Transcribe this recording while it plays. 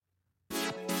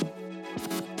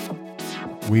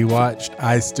We watched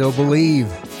I Still Believe,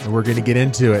 and we're going to get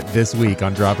into it this week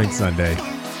on Dropping Sunday.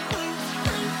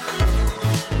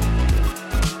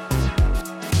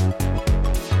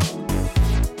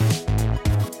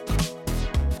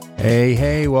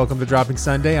 Hey, welcome to Dropping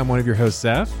Sunday. I'm one of your hosts,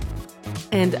 Seth.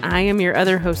 And I am your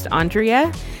other host,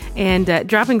 Andrea. And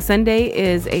Dropping Sunday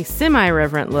is a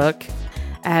semi-reverent look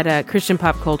at Christian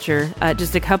pop culture.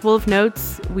 Just a couple of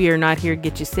notes. We are not here to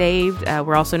get you saved.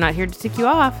 We're also not here to tick you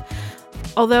off.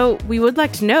 Although we would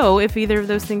like to know if either of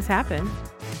those things happen.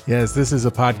 Yes, this is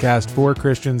a podcast for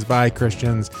Christians by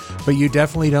Christians, but you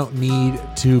definitely don't need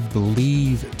to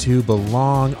believe to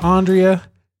belong. Andrea,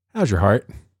 how's your heart?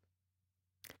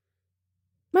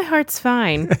 My heart's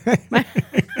fine.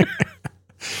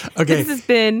 Okay, this has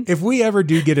been... If we ever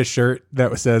do get a shirt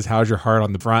that says, how's your heart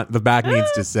on the front, the back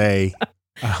needs to say,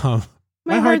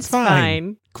 my heart's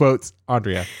fine. Quotes,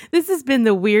 Andrea. This has been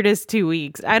the weirdest 2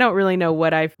 weeks. I don't really know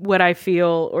what I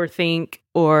feel or think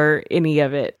or any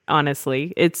of it,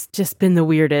 honestly. It's just been the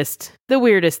weirdest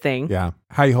thing. Yeah.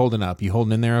 How you holding up? You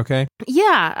holding in there okay?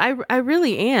 Yeah, I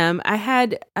really am. I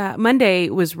had, Monday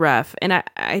was rough, and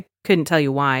I couldn't tell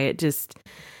you why.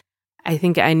 I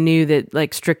think I knew that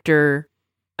like stricter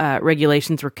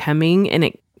regulations were coming,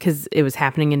 and because it was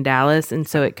happening in Dallas, and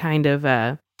so it kind of,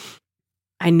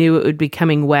 I knew it would be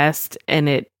coming west, and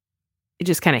it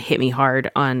just kind of hit me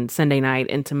hard on Sunday night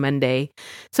into Monday.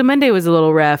 So Monday was a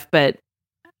little rough, but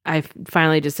I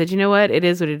finally just said, you know what? It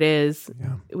is what it is.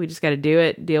 Yeah. We just got to do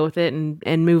it, deal with it,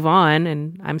 and move on.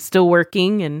 And I'm still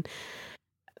working, and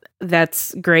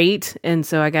that's great. And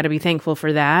so I got to be thankful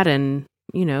for that. And,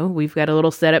 you know, we've got a little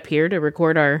setup here to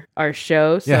record our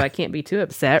show, so I can't be too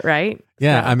upset, right?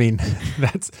 Yeah, so. I mean,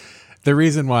 that's... The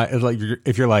reason why is like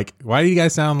if you're like, why do you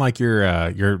guys sound like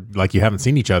you're like you haven't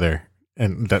seen each other?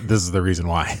 And this is the reason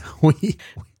why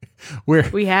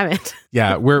we haven't.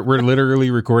 Yeah, we're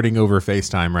literally recording over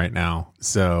FaceTime right now.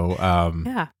 So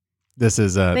yeah, this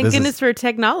is thank goodness for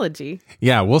technology.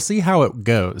 Yeah, we'll see how it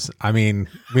goes. I mean,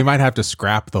 we might have to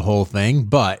scrap the whole thing,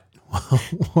 but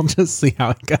we'll just see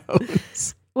how it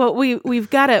goes. Well,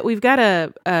 we've got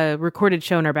a recorded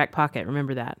show in our back pocket.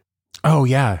 Remember that. Oh,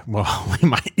 yeah. Well, we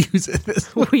might use it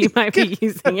this week. We might be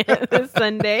using it this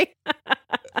Sunday.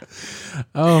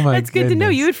 Oh, my That's good to know.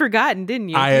 You had forgotten, didn't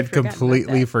you? I had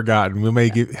completely forgotten. We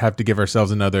may have to give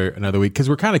ourselves another week because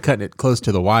we're kind of cutting it close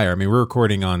to the wire. I mean, we're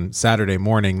recording on Saturday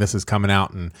morning. This is coming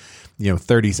out in,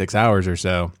 36 hours or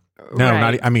so. No,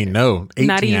 right. 18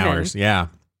 hours. Yeah.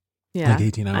 Yeah. Like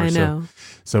 18 hours. I know.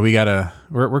 So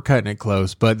we're cutting it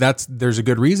close, but there's a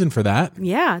good reason for that.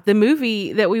 Yeah. The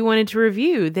movie that we wanted to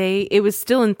review, it was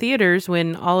still in theaters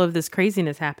when all of this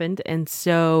craziness happened. And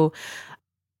so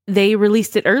they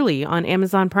released it early on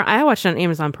Amazon Prime. I watched it on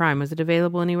Amazon Prime. Was it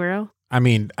available anywhere else? I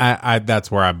mean, I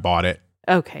that's where I bought it.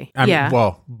 Okay.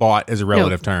 Bought is a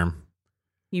relative term.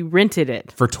 You rented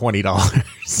it for $20.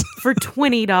 For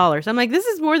 $20. I'm like, this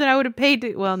is more than I would have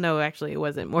paid. Well, no, actually, it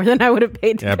wasn't more than I would have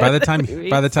paid. Yeah, by the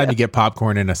time you get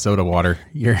popcorn and a soda water,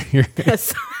 you're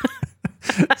yes.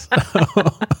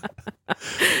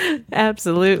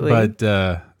 Absolutely. But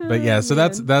yeah, so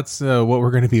that's what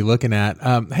we're going to be looking at.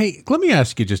 Hey, let me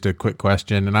ask you just a quick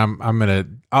question, and I'm gonna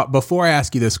before I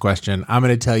ask you this question, I'm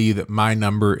gonna tell you that my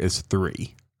number is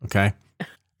 3. Okay.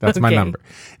 That's my number.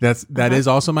 That is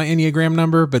also my Enneagram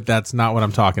number, but that's not what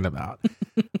I'm talking about.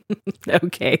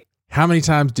 Okay. How many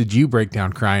times did you break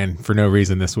down crying for no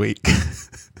reason this week?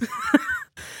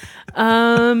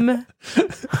 Mine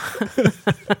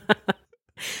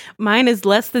is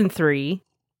less than 3.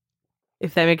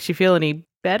 If that makes you feel any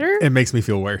better. It makes me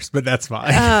feel worse, but that's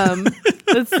fine.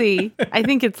 Let's see. I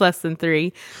think it's less than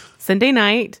 3. Sunday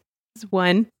night is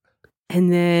 1.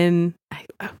 And then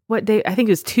what day? I think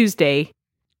it was Tuesday.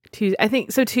 I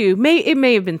think so too. It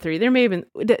may have been 3. There may have been.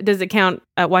 Does it count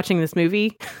watching this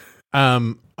movie?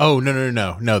 Oh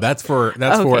no. That's for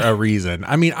a reason.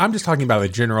 I mean, I'm just talking about a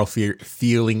general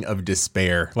feeling of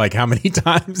despair. Like, how many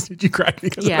times did you cry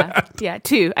because of that? Yeah,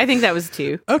 2. I think that was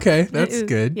 2. Okay, that's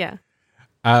good. Yeah.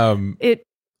 It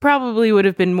probably would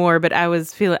have been more, but I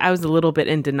was a little bit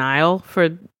in denial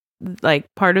for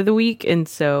like part of the week, and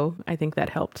so I think that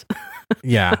helped.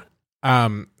 Yeah.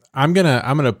 I'm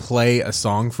gonna play a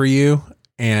song for you,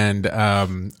 and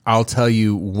I'll tell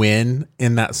you when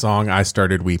in that song I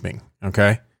started weeping.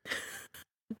 Okay.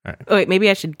 All right. Oh, wait, maybe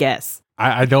I should guess.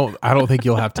 I don't think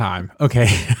you'll have time. Okay,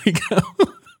 here we go.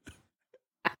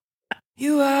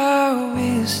 You are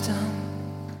wisdom.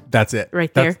 That's it.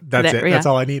 Right there. That's it. Yeah. That's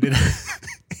all I needed.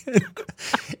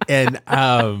 And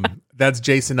that's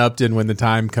Jason Upton, When the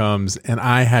Time Comes. And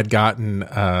I had gotten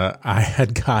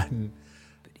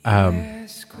I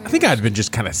think I'd been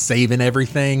just kind of saving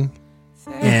everything,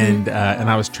 and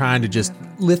I was trying to just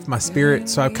lift my spirit.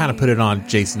 So I kind of put it on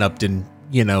Jason Upton,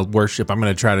 worship. I'm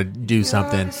going to try to do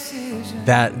something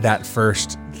that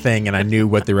first thing, and I knew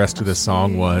what the rest of the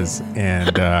song was,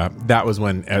 and that was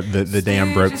when the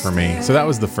dam broke for me. So that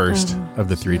was the first of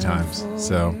the 3 times.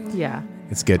 So yeah,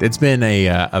 it's good. It's been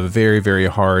a very, very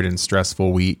hard and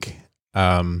stressful week,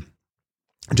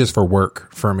 just for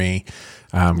work for me.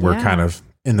 We're kind of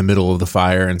in the middle of the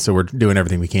fire, and so we're doing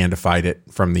everything we can to fight it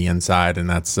from the inside, and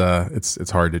that's it's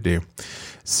hard to do.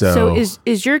 So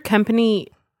is your company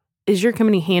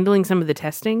handling some of the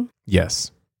testing?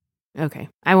 Yes. Okay.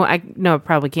 I know I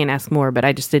probably can't ask more, but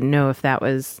I just didn't know if that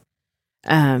was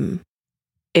happening.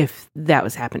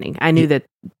 I knew that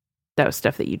was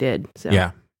stuff that you did. So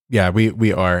yeah,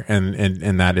 we are,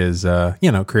 and that is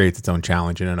creates its own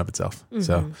challenge in and of itself.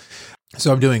 Mm-hmm.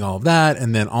 So I'm doing all of that,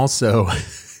 and then also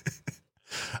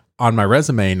on my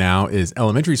resume now is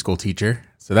elementary school teacher.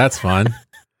 So that's fun.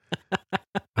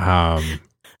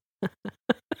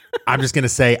 I'm just going to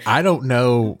say, I don't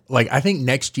know. Like, I think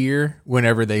next year,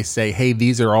 whenever they say, hey,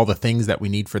 these are all the things that we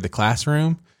need for the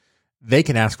classroom, they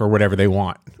can ask for whatever they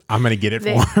want. I'm going to get it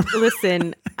for them.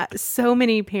 Listen, so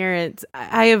many parents,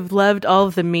 I have loved all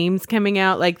of the memes coming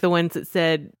out, like the ones that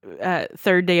said,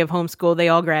 3rd day of homeschool, they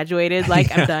all graduated. Like,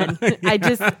 yeah. I'm done. I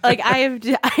just, like, I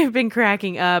have been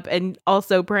cracking up, and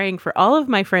also praying for all of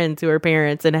my friends who are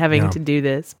parents and having to do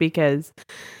this, because,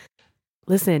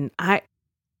 listen,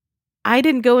 I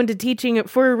didn't go into teaching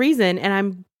for a reason, and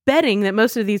I'm betting that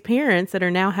most of these parents that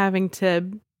are now having to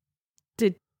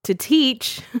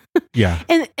teach,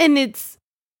 and it's,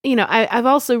 I've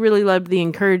also really loved the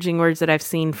encouraging words that I've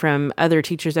seen from other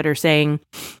teachers that are saying,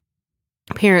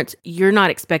 parents, you're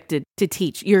not expected to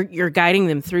teach. You're guiding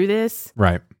them through this,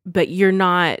 right? But you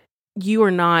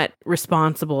are not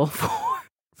responsible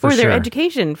for their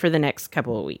education for the next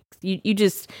couple of weeks. You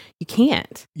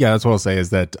can't. Yeah, that's what I'll say is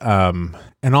that,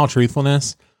 in all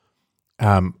truthfulness,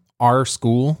 our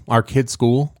kids'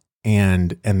 school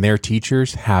and their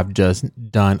teachers have just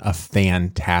done a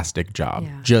fantastic job,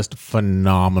 just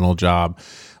phenomenal job,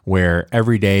 where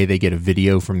every day they get a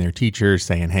video from their teachers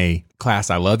saying, hey, class,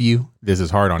 I love you. This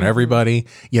is hard on everybody.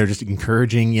 Just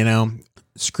encouraging,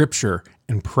 scripture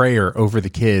and prayer over the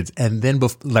kids. And then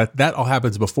that all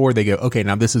happens before they go, okay,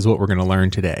 now this is what we're going to learn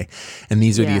today. And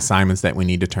these are the assignments that we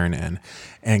need to turn in.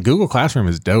 And Google Classroom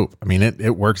is dope. I mean,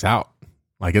 it works out.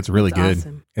 Like, it's really good.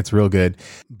 Awesome. It's real good.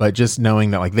 But just knowing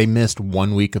that, like, they missed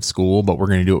 1 week of school, but we're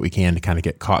going to do what we can to kind of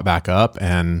get caught back up,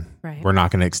 and we're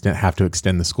not going to have to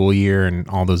extend the school year and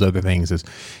all those other things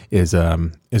is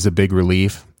a big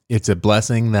relief. It's a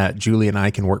blessing that Julie and I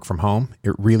can work from home.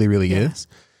 It really, really is.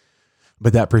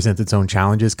 But that presents its own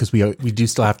challenges, because we do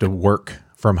still have to work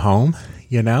from home,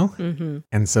 Mm-hmm.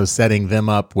 And so setting them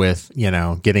up with,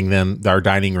 getting them, our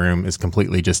dining room is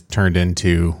completely just turned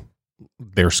into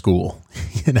their school,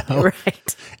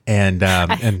 Right. And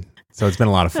so it's been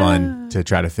a lot of fun to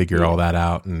try to figure all that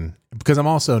out. And because I'm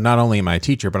also, not only am I a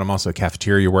teacher, but I'm also a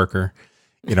cafeteria worker,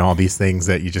 all these things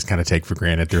that you just kind of take for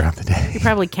granted throughout the day. You're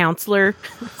probably counselor,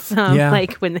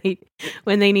 like when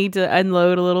they need to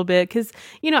unload a little bit. Cause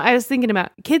I was thinking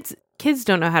about kids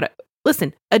don't know how to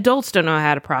listen. Adults don't know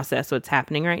how to process what's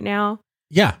happening right now.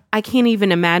 Yeah. I can't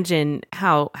even imagine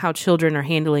how children are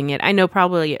handling it. I know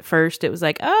probably at first it was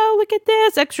like, oh, look at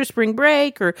this, extra spring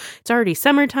break, or it's already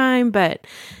summertime. But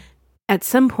at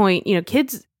some point,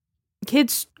 kids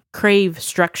crave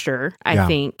structure, I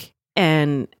think.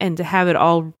 And to have it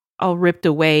all ripped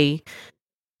away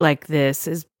like this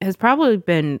has probably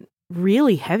been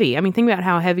really heavy. I mean, think about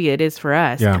how heavy it is for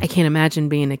us. Yeah. I can't imagine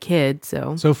being a kid.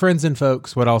 So friends and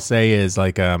folks, what I'll say is,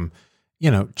 like,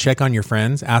 check on your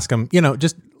friends, ask them,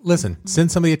 just listen,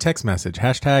 send somebody a text message,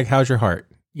 hashtag how's your heart?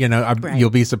 You'll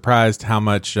be surprised how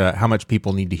much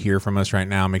people need to hear from us right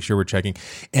now. Make sure we're checking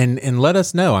and let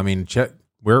us know. I mean,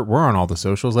 we're on all the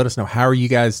socials. Let us know, how are you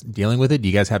guys dealing with it? Do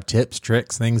you guys have tips,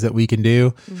 tricks, things that we can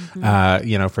do?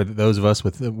 Mm-hmm. For those of us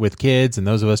with kids and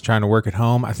those of us trying to work at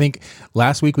home. I think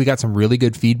last week we got some really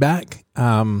good feedback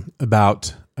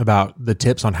about the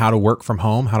tips on how to work from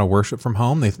home, how to worship from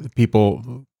home.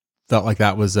 People felt like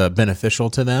that was beneficial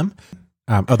to them.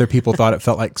 Other people thought it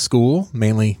felt like school,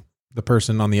 mainly the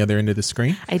person on the other end of the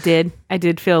screen. I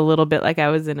did feel a little bit like I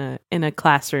was in a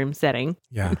classroom setting.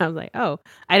 Yeah. And I was like, oh,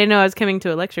 I didn't know I was coming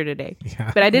to a lecture today.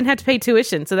 Yeah. But I didn't have to pay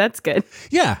tuition, so that's good.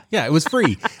 Yeah, it was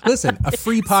free. Listen, a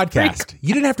free podcast.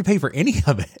 You didn't have to pay for any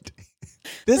of it.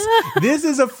 This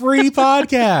is a free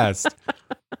podcast.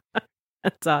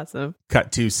 That's awesome.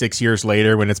 Cut to 6 years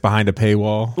later when it's behind a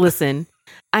paywall. Listen,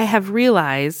 I have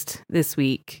realized this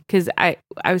week, because I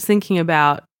was thinking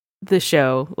about the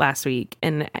show last week,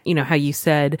 and how you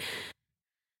said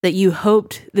that you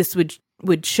hoped this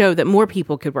would show that more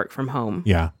people could work from home.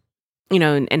 Yeah.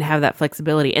 And have that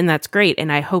flexibility, and that's great.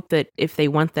 And I hope that if they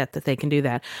want that they can do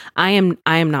that. I am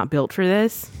not built for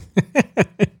this.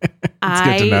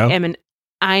 I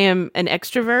am an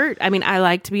extrovert. I mean, I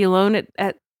like to be alone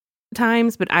at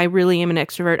times, but I really am an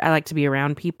extrovert. I like to be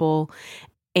around people,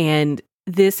 and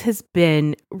this has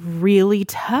been really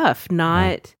tough.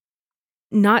 Not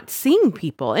seeing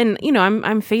people, and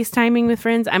I'm FaceTiming with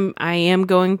friends. I am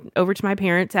going over to my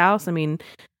parents' house. I mean,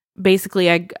 basically,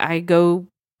 I go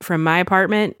from my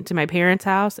apartment to my parents'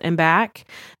 house and back.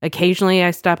 Occasionally I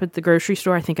stop at the grocery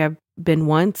store. I think I've been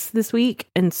once this week.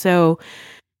 And so,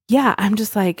 yeah, I'm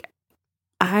just like,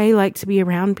 I like to be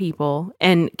around people.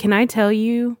 And can I tell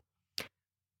you,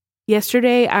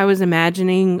 yesterday I was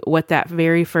imagining what that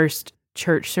very first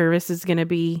church service is going to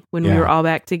be when we were all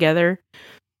back together.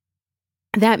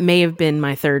 That may have been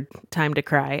my third time to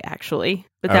cry, actually,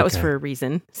 but that was for a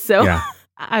reason. So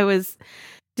I was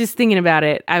just thinking about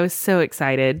it. I was so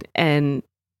excited and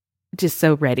just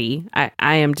so ready.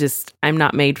 I'm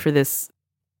not made for this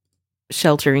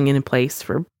sheltering in a place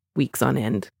for weeks on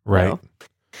end. Right. So.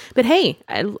 But hey,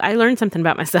 I learned something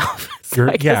about myself. So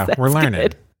we're learning.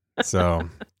 Good. So,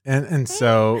 and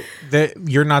so that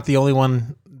you're not the only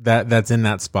one that's in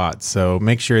that spot. So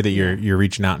make sure that you're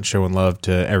reaching out and showing love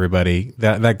to everybody.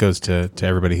 That goes to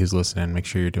everybody who's listening. Make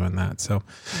sure you're doing that. So,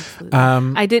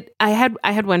 I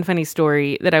had one funny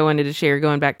story that I wanted to share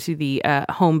going back to the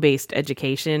home-based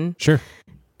education. Sure.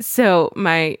 So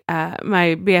my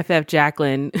BFF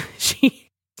Jacqueline,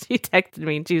 she texted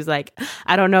me and she was like,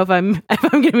 I don't know if I'm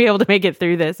going to be able to make it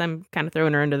through this. I'm kind of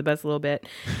throwing her under the bus a little bit.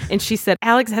 And she said,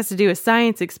 Alex has to do a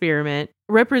science experiment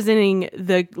representing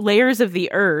the layers of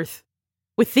the earth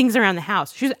with things around the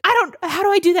house. She was, how do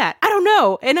I do that? I don't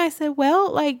know. And I said,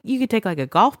 well, like you could take like a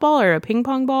golf ball or a ping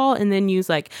pong ball and then use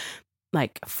like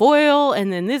foil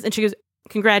and then this. And she goes,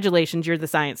 congratulations, you're the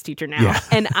science teacher now. Yeah.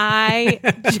 And I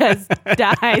just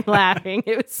died laughing.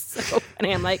 It was so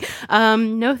funny. I'm like,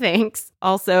 no thanks.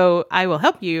 Also, I will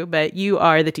help you, but you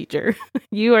are the teacher.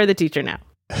 You are the teacher now.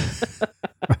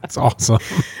 That's awesome.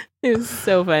 It was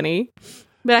so funny.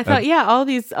 But I thought,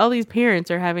 all these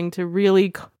parents are having to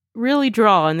really, really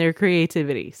draw on their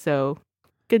creativity. So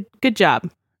good job.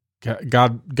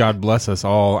 God bless us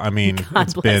all. I mean,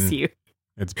 God bless you.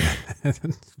 It's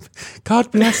been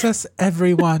God bless us,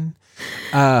 everyone.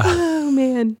 Oh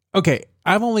man. Okay,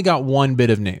 I've only got one bit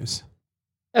of news.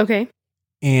 Okay.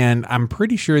 And I'm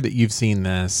pretty sure that you've seen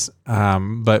this,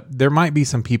 but there might be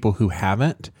some people who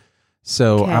haven't.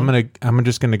 So okay. I'm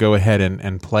just gonna go ahead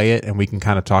and play it, and we can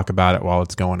kind of talk about it while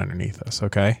it's going underneath us.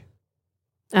 Okay.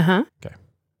 Okay.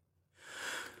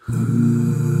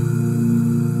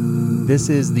 This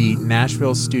is the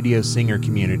Nashville studio singer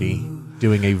community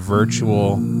doing a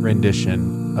virtual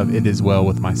rendition of It Is Well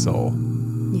With My Soul.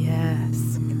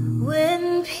 Yes.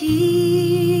 When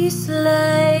peace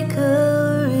like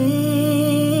a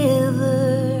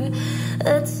river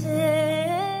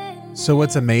attends. So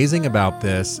what's amazing about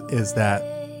this is that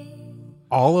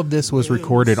all of this was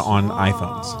recorded on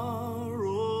iPhones.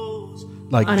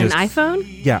 Like on an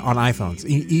iPhone? Yeah, on iPhones.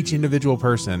 Each individual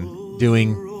person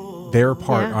doing their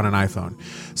part on an iPhone.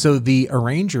 So the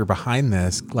arranger behind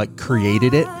this, like,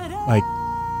 created it, like,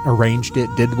 arranged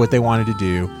it, did what they wanted to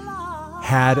do,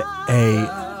 had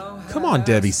a... Come on,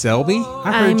 Debbie Selby.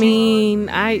 I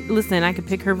could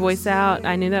pick her voice out.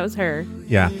 I knew that was her.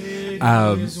 Yeah.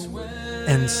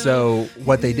 And so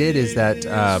what they did is that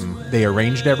they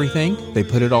arranged everything. They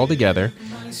put it all together.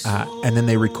 And then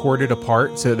they recorded a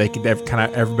part so they could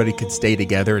everybody could stay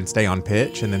together and stay on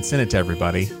pitch, and then send it to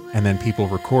everybody. And then people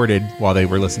recorded while they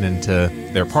were listening to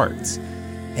their parts,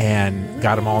 and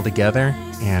got them all together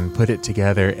and put it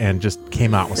together, and just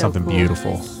came out with something cool.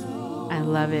 Beautiful. I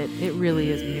love it. It really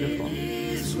is beautiful. It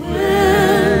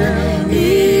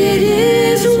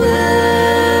is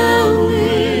well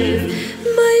with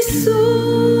my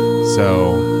soul.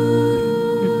 So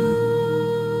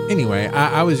anyway,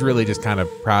 I was really just kind of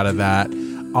proud of that.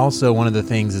 Also, one of the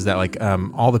things is that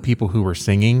all the people who were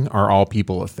singing are all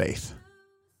people of faith.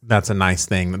 That's a nice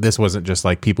thing. This wasn't just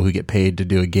like people who get paid to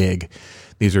do a gig.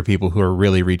 These are people who are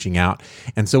really reaching out.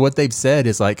 And so what they've said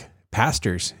is like,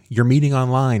 pastors, you're meeting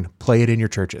online, play it in your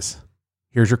churches.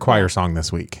 Here's your choir song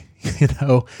this week,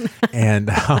 and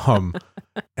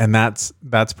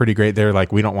that's pretty great. They're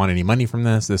like, we don't want any money from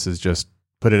this. This is just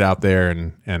put it out there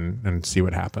and see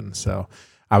what happens. So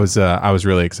I was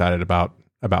really excited about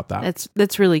that.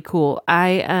 That's really cool.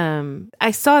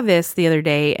 I saw this the other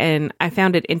day and I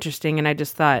found it interesting, and I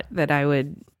just thought that I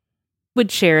would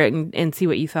would share it and see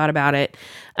what you thought about it.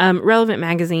 Relevant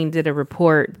Magazine did a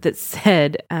report that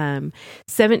said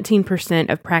 17%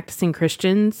 of practicing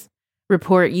Christians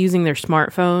report using their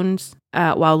smartphones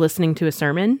while listening to a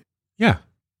sermon. Yeah.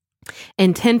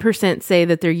 And 10% say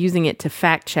that they're using it to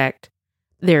fact check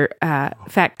their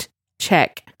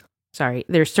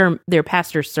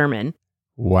pastor's sermon.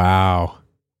 Wow.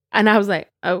 And I was like,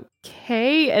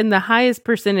 okay. And the highest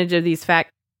percentage of these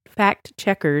fact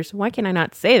checkers, why can I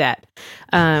not say that?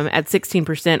 At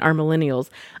 16% are millennials.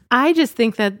 I just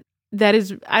think that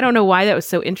is, I don't know why that was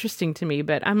so interesting to me,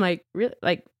 but I'm like, really,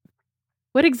 like,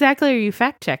 what exactly are you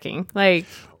fact checking? Like,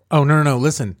 oh, no.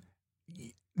 Listen,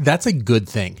 that's a good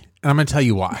thing. And I'm going to tell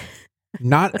you why.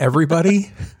 Not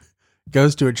everybody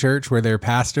goes to a church where their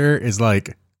pastor is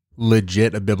like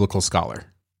legit a biblical scholar,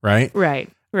 right? Right.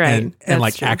 And That's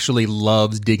like true. actually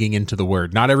loves digging into the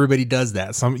word. Not everybody does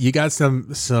that. You got some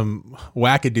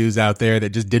wackadoos out there that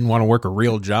just didn't want to work a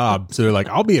real job. So they're like,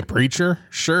 I'll be a preacher.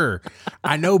 Sure.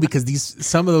 I know, because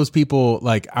some of those people,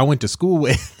 like, I went to school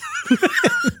with.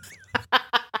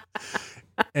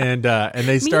 And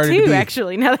they started Me too, to be,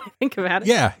 actually, now that I think about it.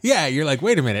 Yeah. You're like,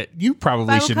 wait a minute, you probably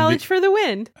Bible should college for the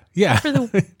wind. Yeah. For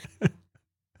the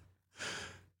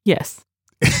Yes.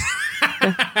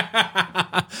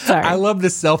 Sorry. I love the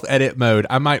self-edit mode.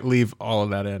 I might leave all of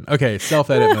that in. Okay,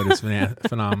 self-edit mode is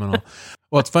phenomenal.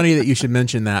 Well, it's funny that you should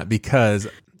mention that, because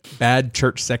Bad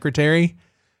Church Secretary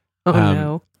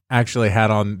no. actually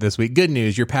had on this week, good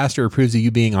news, your pastor approves of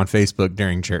you being on Facebook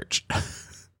during church.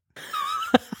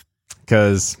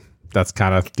 Because that's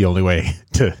kind of the only way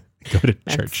to go to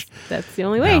church. That's the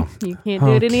only way. No. You can't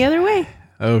do it any other way.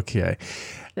 Okay.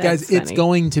 That's Guys, it's funny.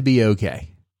 going to be okay.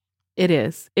 It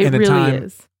is. It In a really time-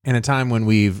 is. In a time when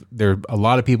there are a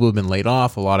lot of people who've been laid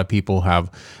off, a lot of people have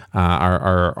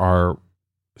are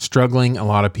struggling, a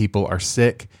lot of people are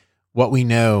sick. What we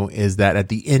know is that at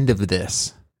the end of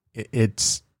this,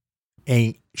 it's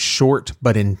a short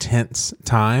but intense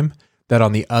time, that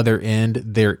on the other end,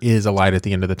 there is a light at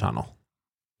the end of the tunnel.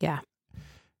 Yeah.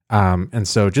 And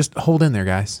so just hold in there,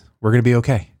 guys. We're going to be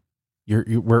okay.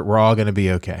 We're all going to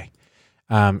be okay.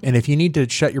 And if you need to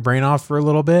shut your brain off for a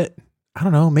little bit, I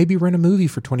don't know, maybe rent a movie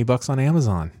for $20 on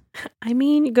Amazon. I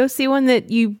mean, go see one that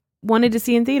you wanted to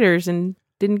see in theaters and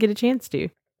didn't get a chance to.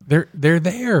 They're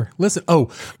there. Listen. Oh,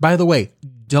 by the way,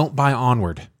 don't buy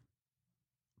Onward.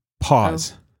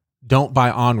 Pause. Don't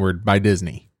buy Onward by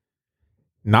Disney.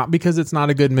 Not because it's not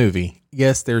a good movie.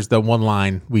 Yes, there's the one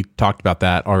line. We talked about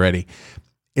that already.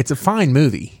 It's a fine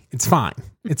movie. It's fine.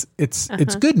 It's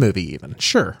a good movie even.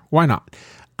 Sure. Why not?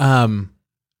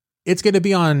 It's going to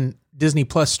be on Disney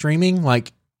Plus streaming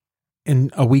like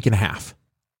in a week and a half.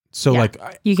 So Yeah.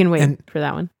 like You can wait for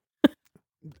that one.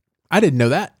 I didn't know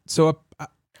that. So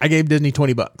I gave Disney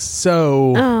 $20.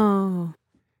 So Oh.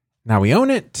 now we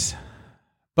own it.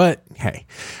 But hey,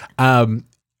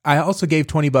 I also gave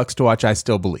 $20 to watch I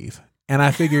Still Believe. And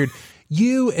I figured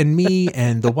you and me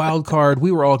and the wild card,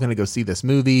 we were all going to go see this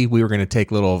movie. We were going to take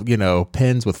little,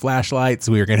 pens with flashlights.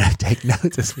 We were going to take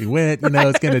notes as we went.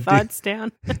 It's going to thoughts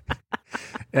down.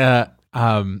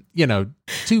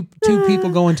 two people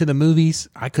going to the movies.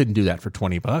 I couldn't do that for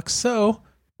 $20. So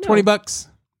 $20.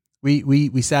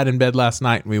 We sat in bed last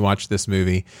night and we watched this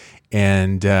movie,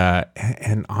 and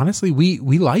honestly,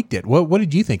 we liked it. What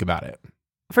did you think about it?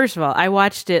 First of all, I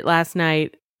watched it last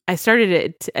night. I started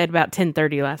it at about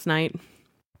 10:30 last night.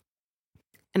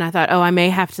 And I thought, I may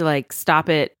have to stop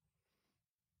it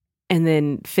and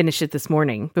then finish it this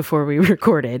morning before we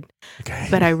recorded. Okay.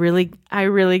 But I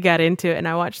really got into it, and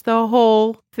I watched the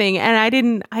whole thing, and I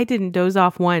didn't doze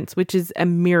off once, which is a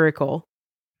miracle.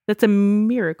 That's a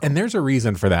miracle. And there's a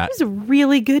reason for that. It was a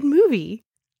really good movie.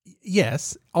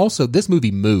 Yes. Also, this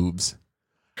movie moves.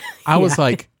 I was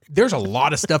like, there's a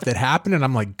lot of stuff that happened, and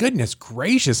I'm like, goodness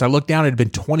gracious. I looked down, it had been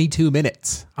 22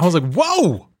 minutes. I was like,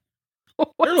 whoa.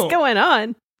 What's going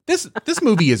on? This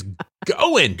movie is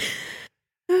going.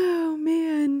 Oh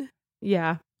man.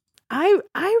 Yeah.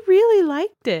 I really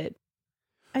liked it.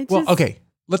 Well, okay.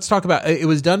 Let's talk about it.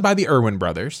 Was done by the Erwin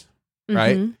brothers,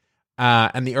 right? Mhm.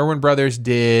 And the Erwin brothers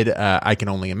did I Can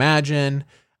Only Imagine.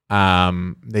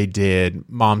 They did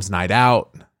Mom's Night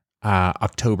Out,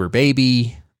 October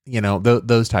Baby,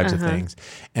 those types of things.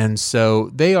 And so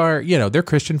they are, they're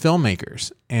Christian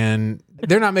filmmakers, and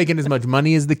they're not making as much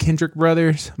money as the Kendrick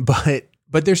brothers, but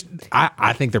there's,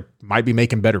 I think they might be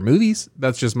making better movies.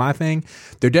 That's just my thing.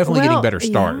 They're definitely getting better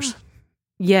stars. Yeah.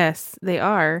 Yes, they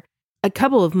are. A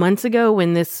couple of months ago,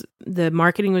 when the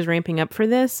marketing was ramping up for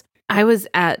this, I was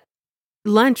at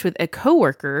lunch with a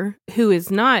coworker who is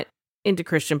not into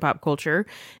Christian pop culture,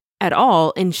 at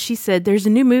all. And she said, there's a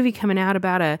new movie coming out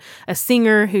about a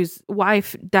singer whose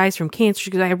wife dies from cancer.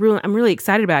 She goes, I'm really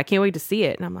excited about it. I can't wait to see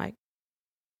it. And I'm like,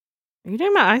 are you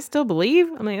talking about I Still Believe?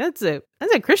 I'm like, that's a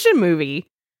Christian movie.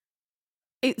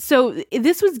 So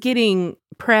this was getting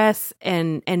press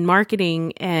and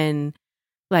marketing and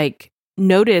like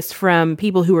notice from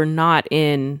people who are not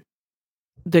in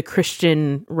the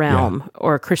Christian realm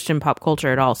or Christian pop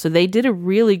culture at all. So they did a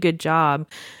really good job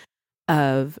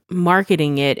of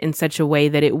marketing it in such a way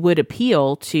that it would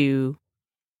appeal to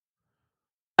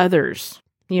others.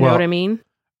 You know what I mean?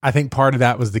 I think part of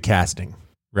that was the casting,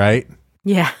 right?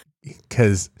 Yeah.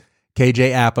 Because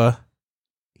KJ Apa,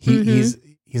 he's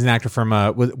an actor from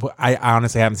I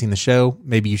honestly haven't seen the show.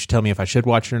 Maybe you should tell me if I should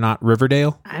watch it or not.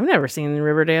 Riverdale. I've never seen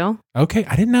Riverdale. Okay,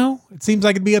 I didn't know. It seems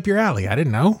like it'd be up your alley. I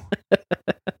didn't know.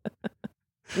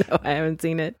 No, I haven't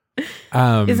seen it.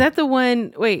 Is that the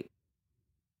one? Wait,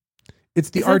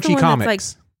 it's the Archie comics. Like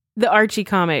the Archie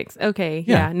comics. Okay,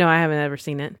 yeah. No, I haven't ever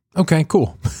seen it. Okay,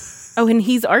 cool. Oh, and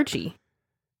he's Archie.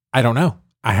 I don't know.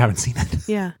 I haven't seen it.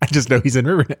 Yeah. I just know he's in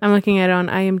Riverdale. I'm looking at it on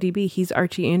IMDb. He's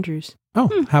Archie Andrews.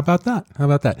 Oh, how about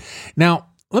that? Now,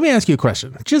 let me ask you a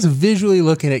question. Just visually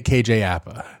looking at KJ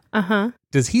Apa. Uh-huh.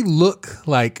 Does he look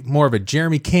like more of a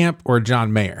Jeremy Camp or a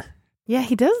John Mayer? Yeah,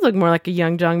 he does look more like a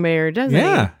young John Mayer, doesn't he?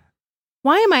 Yeah.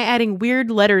 Why am I adding weird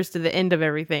letters to the end of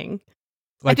everything?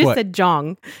 Like I just what? said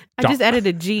Jong. I just added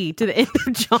a G to the end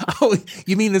of Jong. Oh,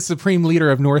 you mean the supreme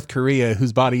leader of North Korea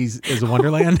whose body is a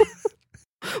wonderland?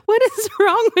 What is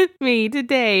wrong with me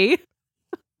today?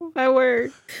 My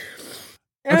word.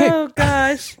 Okay. Oh,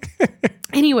 gosh.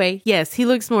 Anyway, yes, he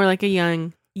looks more like a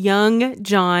young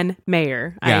John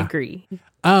Mayer. I agree.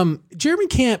 Jeremy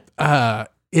Camp,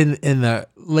 in the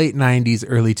late 90s,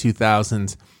 early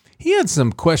 2000s, he had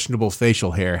some questionable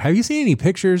facial hair. Have you seen any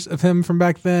pictures of him from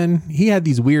back then? He had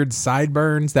these weird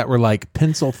sideburns that were like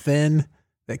pencil thin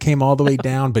that came all the way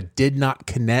down but did not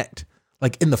connect.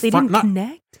 Like in the front. Didn't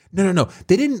connect? No.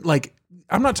 They didn't like.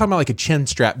 I'm not talking about like a chin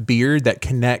strap beard that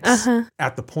connects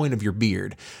at the point of your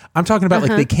beard. I'm talking about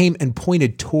like they came and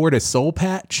pointed toward a soul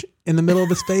patch in the middle of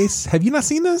his face. Have you not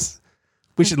seen this?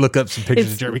 We should look up some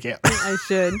pictures of Jeremy Camp. I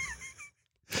should.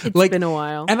 It's like, been a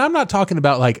while. And I'm not talking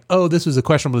about like, oh, this was a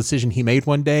questionable decision he made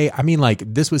one day. I mean, like,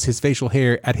 this was his facial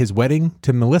hair at his wedding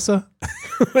to Melissa.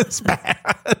 It's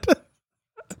bad.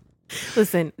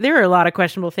 Listen, there are a lot of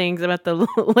questionable things about the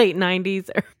late 90s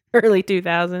or early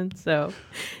 2000s. So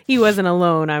he wasn't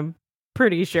alone, I'm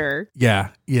pretty sure. Yeah.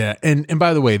 And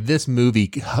by the way, this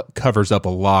movie covers up a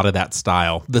lot of that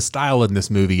style. The style in this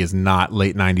movie is not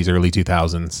late 90s, early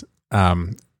 2000s.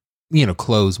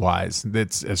 Clothes wise,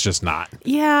 it's just not.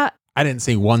 Yeah. I didn't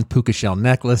see one puka shell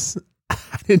necklace.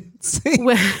 I didn't see.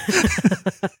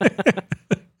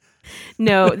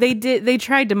 No, they did. They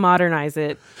tried to modernize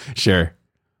it. Sure.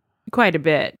 Quite a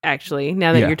bit, actually.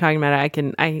 Now that you're talking about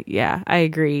it, I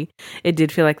agree. It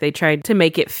did feel like they tried to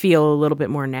make it feel a little bit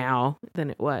more now than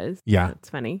it was. Yeah. That's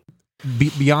funny.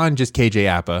 Beyond just KJ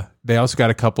Apa, they also got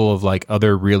a couple of like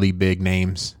other really big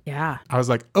names. Yeah. I was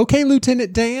like, okay,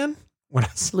 Lieutenant Dan. When I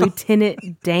saw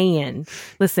Lieutenant Dan.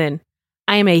 Listen,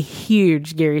 I am a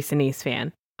huge Gary Sinise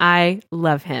fan. I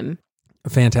love him. A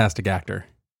fantastic actor.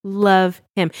 Love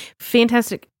him.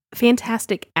 Fantastic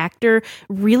actor.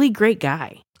 Really great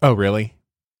guy. Oh, really?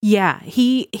 Yeah,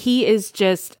 he is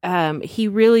just he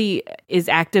really is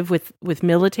active with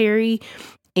military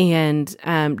and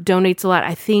donates a lot.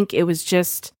 I think it was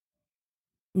just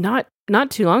not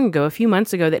too long ago, a few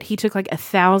months ago, that he took like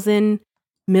 1,000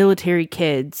 military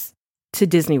kids to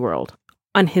Disney World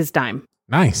on his dime.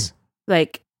 Nice.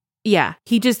 Like, yeah,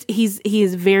 he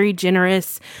is very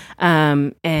generous,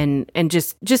 and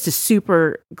just a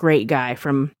super great guy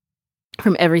from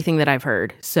everything that I've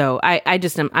heard. So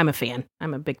I'm a fan.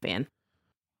 I'm a big fan.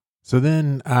 So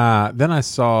then I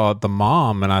saw The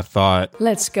Mom and I thought,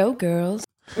 let's go, girls.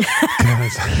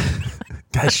 Guys,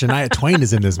 Shania Twain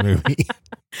is in this movie.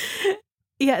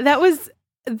 Yeah, that was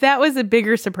a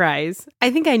bigger surprise.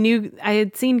 I think I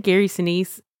had seen Gary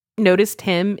Sinise, noticed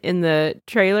him in the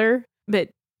trailer, but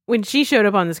when she showed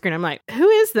up on the screen, I'm like, who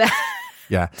is that?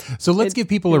 Yeah. So let's give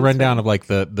people a rundown of like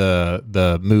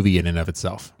the movie in and of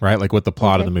itself, right? Like what the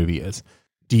plot of the movie is.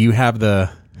 Do you have the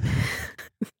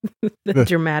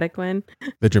dramatic one?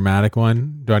 The dramatic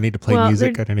one? Do I need to play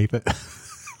music underneath it?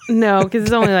 No, because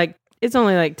it's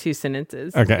only like 2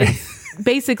 sentences. Okay.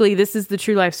 Basically, this is the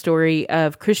true life story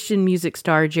of Christian music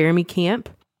star Jeremy Camp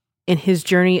and his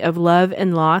journey of love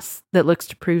and loss that looks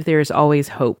to prove there is always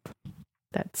hope.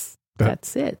 That's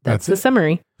it. That's the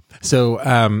summary. So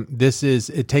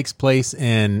it takes place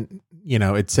in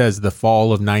it says the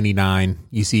fall of 99.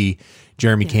 You see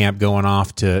Jeremy Camp going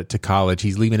off to college.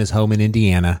 He's leaving his home in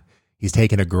Indiana. He's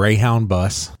taking a Greyhound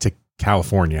bus to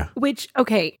California. Which,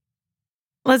 okay,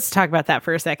 let's talk about that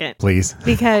for a second. Please.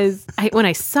 Because when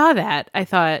I saw that, I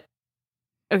thought,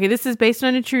 okay, this is based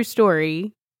on a true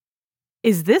story.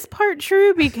 Is this part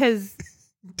true? Because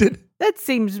that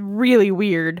seems really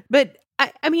weird. But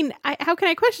I mean, how can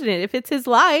I question it if it's his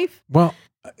life? Well,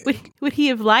 would he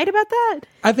have lied about that?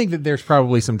 I think that there's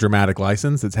probably some dramatic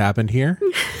license that's happened here.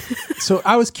 So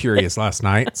I was curious last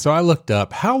night. So I looked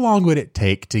up how long would it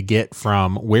take to get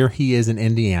from where he is in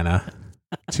Indiana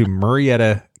to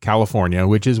Murrieta, California,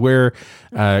 which is where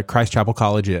Christ Chapel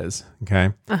College is.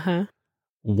 Okay.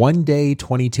 1 day,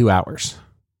 22 hours.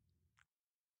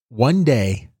 1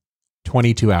 day,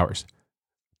 22 hours.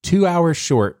 2 hours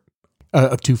short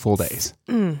of 2 full days.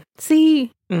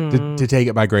 See? To take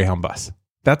it by Greyhound bus.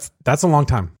 That's a long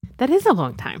time. That is a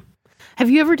long time. Have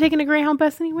you ever taken a Greyhound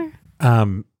bus anywhere?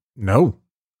 No.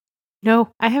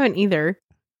 No, I haven't either.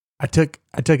 I took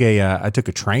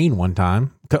a train one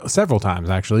time, several times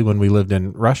actually. When we lived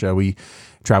in Russia, we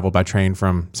traveled by train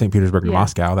from St. Petersburg to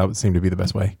Moscow. That would seem to be the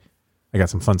best way. I got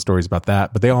some fun stories about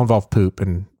that, but they all involve poop.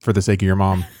 And for the sake of your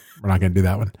mom, we're not going to do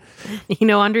that one.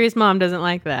 Andrea's mom doesn't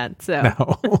like that. So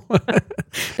no.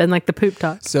 Doesn't like the poop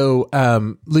talk. So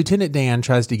Lieutenant Dan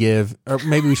tries to give, or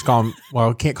maybe we should call him, well,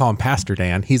 we can't call him Pastor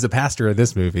Dan. He's a pastor of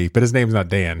this movie, but his name's not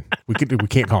Dan. We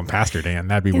can't call him Pastor Dan.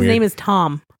 That'd be his weird. His name is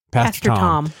Tom. Pastor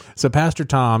Tom. So Pastor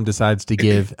Tom decides to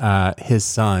give his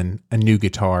son a new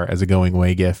guitar as a going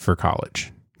away gift for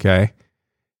college. Okay.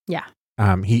 Yeah.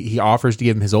 He offers to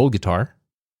give him his old guitar,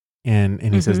 and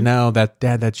he says, "No, Dad,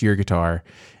 that's your guitar."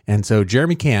 And so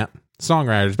Jeremy Camp,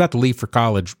 songwriter, is about to leave for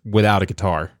college without a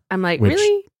guitar. I'm like,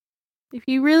 really? If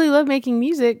you really love making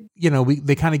music,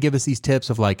 they kind of give us these tips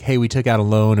of like, hey, we took out a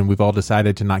loan and we've all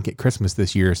decided to not get Christmas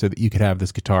this year so that you could have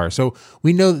this guitar. So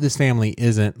we know that this family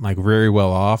isn't like very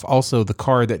well off. Also, the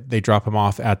car that they drop him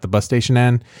off at the bus station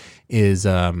in is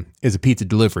a pizza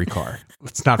delivery car.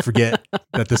 Let's not forget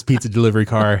that this pizza delivery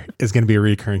car is going to be a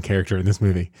recurring character in this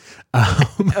movie.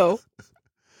 Oh.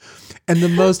 And the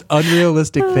most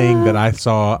unrealistic thing that I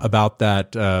saw about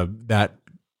that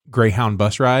Greyhound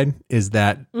bus ride is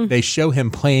that they show him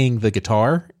playing the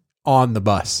guitar on the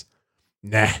bus.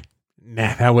 Nah,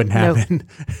 that wouldn't happen.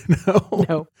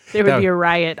 No, there would be a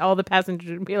riot. All the passengers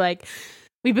would be like,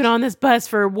 we've been on this bus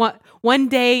for 1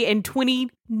 day and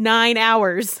 29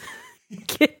 hours.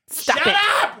 Stop it.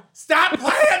 Stop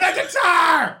playing the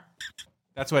guitar.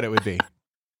 That's what it would be.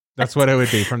 That's what it would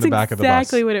be from the back of the bus.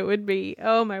 Exactly what it would be.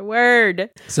 Oh my word.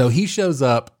 So he shows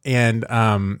up and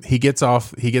he gets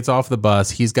off the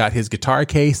bus. He's got his guitar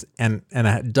case and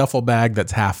a duffel bag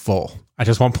that's half full. I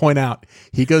just want to point out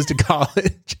he goes to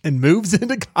college and moves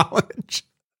into college.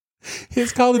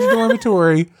 His college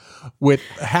dormitory with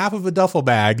half of a duffel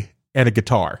bag and a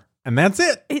guitar. And that's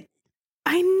it.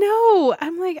 I know.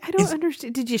 I'm like, I don't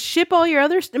understand. Did you ship all your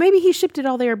other stuff? Maybe he shipped it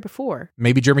all there before.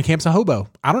 Maybe Jeremy Camp's a hobo.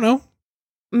 I don't know.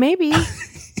 Maybe.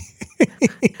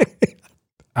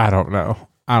 I don't know.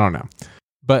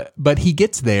 But he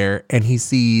gets there and he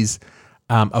sees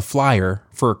a flyer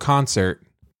for a concert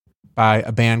by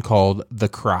a band called The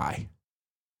Cry.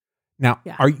 Now,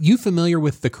 Are you familiar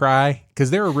with The Cry?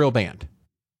 Because they're a real band.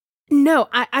 No,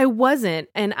 I wasn't.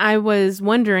 And I was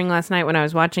wondering last night when I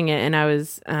was watching it, and I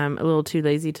was a little too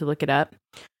lazy to look it up,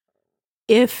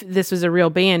 if this was a real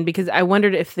band, because I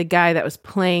wondered if the guy that was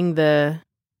playing the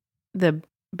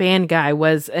band guy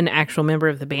was an actual member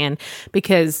of the band,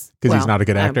 because he's not a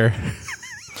good actor.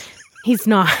 He's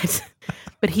not,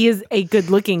 but he is a good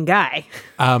looking guy.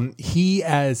 He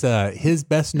his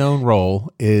best known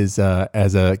role is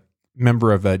as a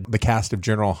member of the cast of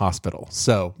General Hospital.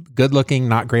 So good looking,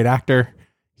 not great actor.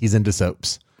 He's into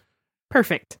soaps.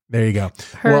 Perfect. There you go.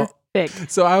 Perfect. Well,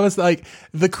 so I was like,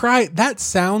 The Cry, that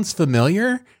sounds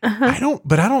familiar.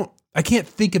 I can't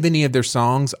think of any of their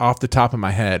songs off the top of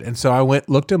my head. And so I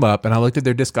looked them up and I looked at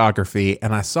their discography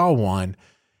and I saw one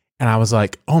and I was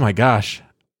like, oh my gosh,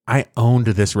 I owned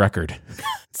this record.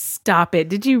 Stop it.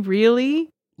 Did you really?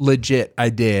 Legit, I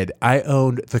did. I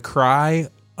owned The Cry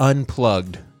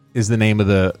Unplugged is the name of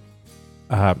the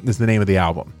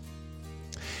album.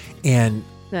 And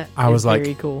I was like,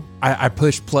 very cool. I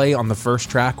pushed play on the first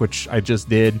track, which I just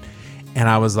did. And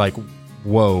I was like,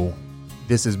 whoa,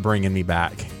 this is bringing me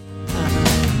back.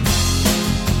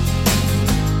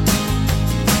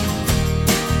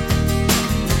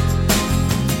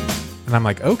 And I'm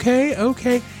like,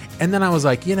 okay. And then I was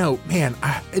like, man,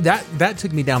 that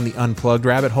took me down the Unplugged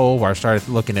rabbit hole where I started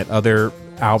looking at other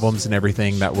albums and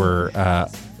everything that were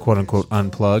quote unquote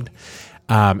unplugged.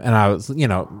 And I was,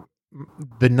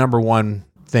 the number one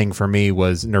thing for me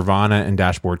was Nirvana and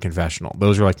Dashboard Confessional.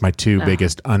 Those are like my two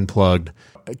biggest unplugged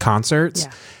concerts.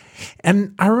 Yeah.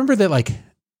 And I remember that like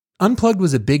Unplugged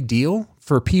was a big deal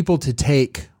for people to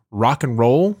take rock and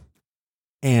roll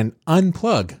and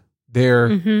unplug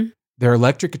their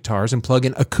electric guitars and plug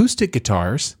in acoustic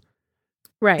guitars.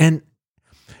 Right. And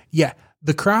yeah,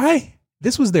 The Cry,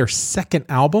 this was their second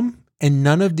album, and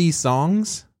none of these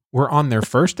songs were on their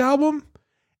first album.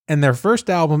 And their first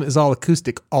album is all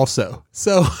acoustic also.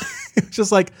 So it's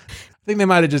just like, I think they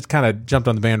might have just kind of jumped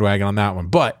on the bandwagon on that one.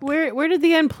 But where did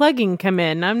the unplugging come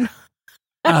in? I'm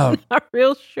not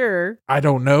real sure. I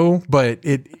don't know, but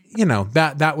it,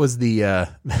 that was the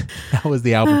that was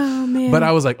the album. Oh, man. But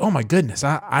I was like, oh my goodness,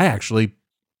 I actually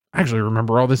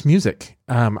remember all this music.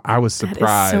 I was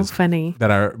surprised that is so funny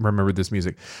that I remembered this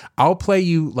music. I'll play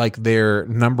you like their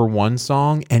number one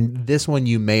song, and this one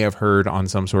you may have heard on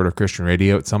some sort of Christian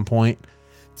radio at some point.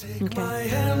 Take my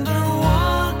hand and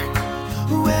walk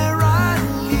where I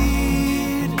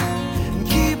lead.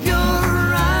 Keep your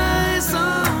eyes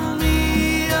on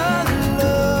me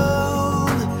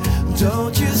alone.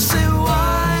 Don't you say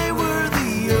why were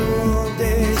the old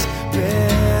days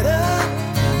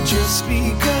better? Just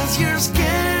because you're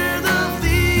scared of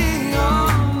the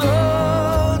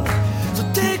unknown. So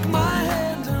take my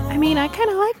hand and I mean, I kind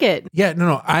of like it. Yeah,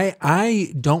 no,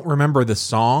 I don't remember the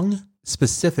song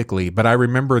specifically, but I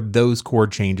remember those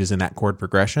chord changes in that chord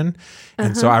progression.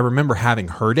 And so I remember having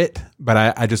heard it, but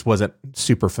I just wasn't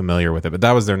super familiar with it. But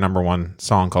that was their number one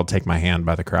song called Take My Hand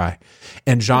by The Cry.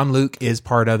 And Jean-Luc is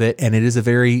part of it, and it is a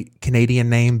very Canadian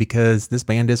name because this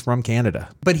band is from Canada.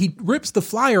 But he rips the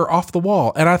flyer off the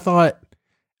wall, and I thought,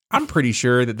 I'm pretty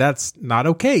sure that that's not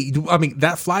okay. I mean,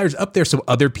 that flyer's up there so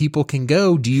other people can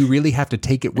go. Do you really have to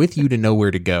take it with you to know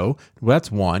where to go? Well,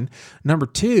 that's one. Number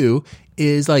two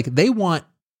is like they want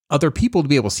other people to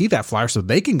be able to see that flyer so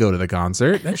they can go to the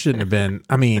concert. That shouldn't have been.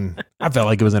 I mean, I felt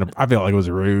like it was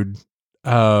rude.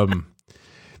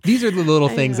 These are the little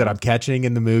things that I'm catching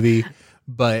in the movie,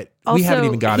 but we Also, haven't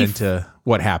even got into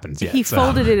what happens yet. He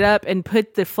folded it up and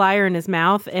put the flyer in his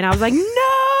mouth, and I was like,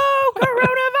 no,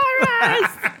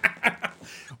 coronavirus.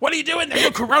 What are you doing? The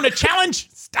new Corona challenge?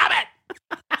 Stop it.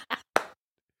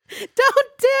 Don't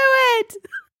do it.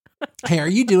 Hey, are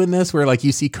you doing this where like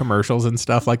you see commercials and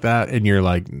stuff like that and you're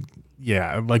like,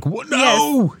 yeah, I'm like, what?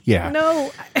 No. Yes. Yeah.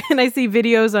 No. And I see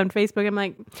videos on Facebook. I'm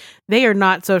like, they are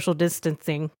not social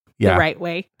distancing the right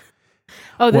way.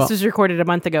 Oh, this was recorded a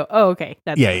month ago. Oh, okay.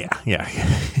 That's Yeah.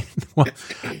 Well,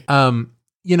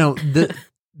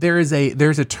 there's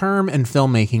a term in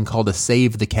filmmaking called a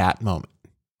save the cat moment,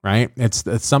 right? It's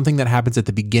something that happens at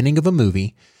the beginning of a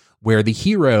movie where the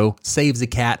hero saves a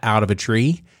cat out of a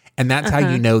tree. And that's how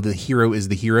you know the hero is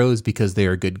because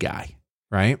they're a good guy,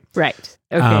 right? Right.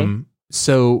 Okay.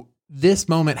 So this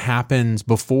moment happens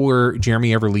before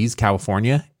Jeremy ever leaves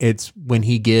California. It's when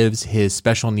he gives his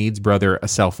special needs brother a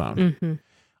cell phone. Mm-hmm.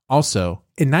 Also,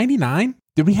 in 99,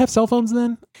 did we have cell phones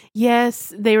then?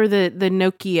 Yes, they were the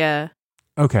Nokia.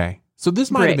 Okay. So this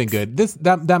might have been bricks.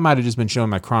 good. That might have just been showing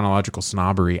my chronological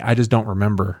snobbery. I just don't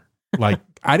remember. Like,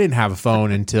 I didn't have a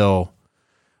phone until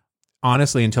I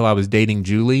was dating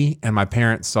Julie, and my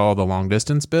parents saw the long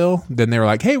distance bill. Then they were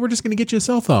like, hey, we're just going to get you a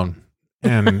cell phone.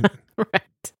 And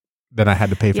Right. then I had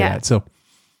to pay for that. So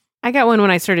I got one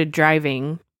when I started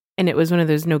driving, and it was one of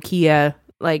those Nokia,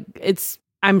 like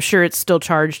I'm sure it's still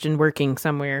charged and working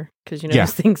somewhere because,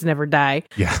 those things never die.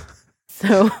 yeah.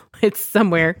 So it's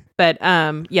somewhere. But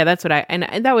that's what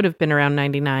and that would have been around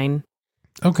 99,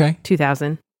 Okay.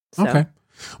 2000. So. Okay.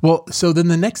 Well, so then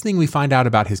the next thing we find out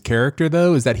about his character,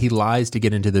 though, is that he lies to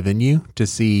get into the venue to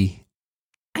see.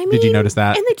 I mean, did you notice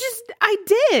that? And I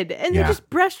did. And they just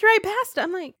brushed right past it.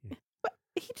 I'm like, what?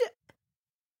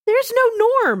 There's no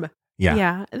norm. Yeah.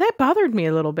 Yeah. That bothered me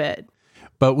a little bit.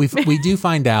 But we do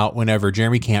find out whenever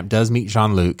Jeremy Camp does meet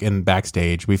Jean-Luc in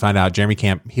backstage, we find out Jeremy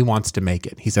Camp, he wants to make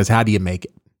it. He says, how do you make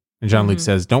it? And Jean-Luc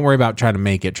says, don't worry about trying to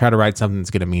make it. Try to write something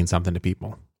that's going to mean something to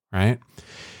people. Right.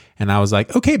 And I was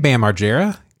like, okay, Bam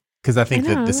Margera. Because I think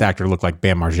that this actor looked like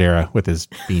Bam Margera with his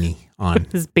beanie on.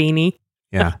 His beanie.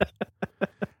 Yeah.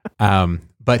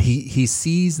 But he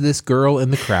sees this girl in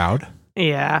the crowd.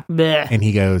 Yeah. Blech. And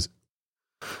he goes,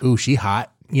 ooh, she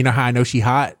hot. You know how I know she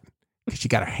hot? Because she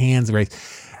got her hands raised.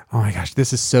 Oh my gosh,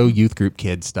 this is so youth group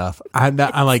kid stuff. I'm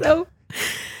like, oh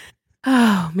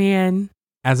man.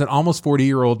 As an almost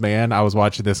 40-year-old man, I was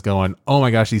watching this going, oh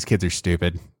my gosh, these kids are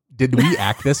stupid. Did we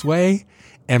act this way?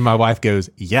 And my wife goes,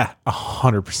 yeah,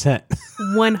 100%.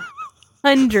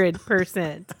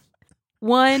 100%.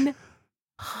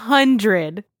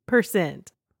 100%.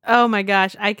 Oh my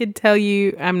gosh, I could tell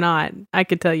you. I'm not. I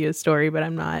could tell you a story, but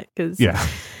I'm not because Yeah,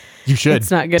 you should. it's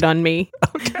not good on me.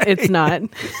 Okay. It's not.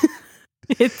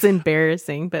 It's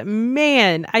embarrassing, but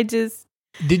man, I just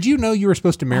Did you know you were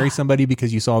supposed to marry somebody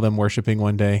because you saw them worshiping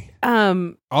one day?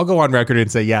 I'll go on record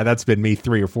and say, yeah, that's been me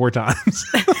 3 or 4 times.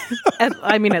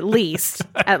 at least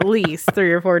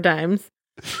 3 or 4 times.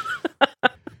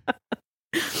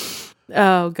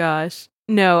 Oh gosh.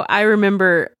 No, I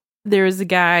remember there was a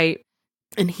guy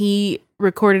and he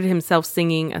recorded himself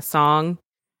singing a song,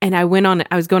 and I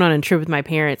was going on a trip with my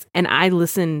parents, and I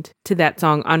listened to that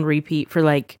song on repeat for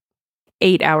like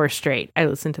 8 hours straight. I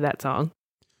listened to that song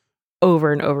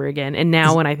over and over again. And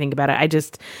now when I think about it, I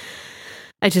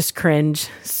just cringe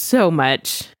so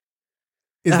much.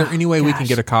 Is there any way we can gosh.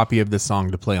 get a copy of this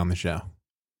song to play on the show?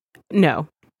 No,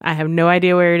 I have no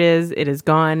idea where it is. It is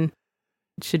gone.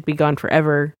 It should be gone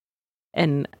forever.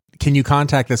 And Can you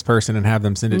contact this person and have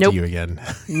them send it Nope. to you again?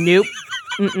 nope.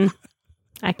 Mm-mm.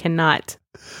 I cannot.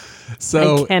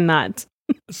 So I cannot.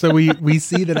 So we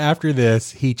see that after this,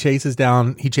 he chases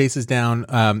down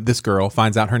this girl,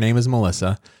 finds out her name is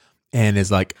Melissa, and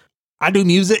is like, I do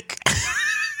music.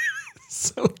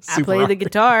 So I super play the awkward.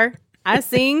 guitar. I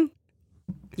sing.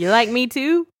 You like me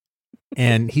too?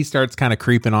 And he starts kind of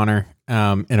creeping on her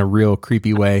in a real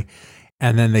creepy way.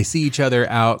 And then they see each other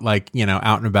out,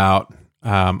 out and about.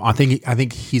 I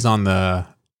think he's on the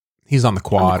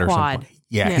quad or quad. something.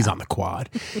 Yeah, Yeah. he's on the quad,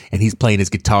 and he's playing his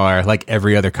guitar like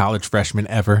every other college freshman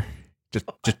ever. Just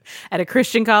At a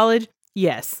Christian college?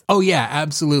 Yes. oh yeah,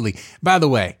 absolutely. By the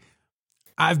way,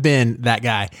 I've been that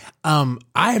guy.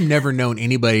 I have never known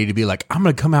anybody to be like, I'm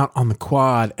going to come out on the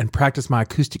quad and practice my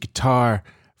acoustic guitar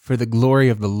for the glory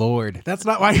of the Lord. That's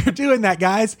not why you're doing that,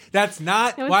 guys. That's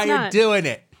not No, it's why you're not. doing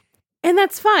it. And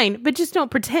that's fine, but just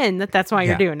don't pretend that that's why Yeah.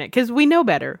 you're doing it, because we know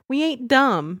better. We ain't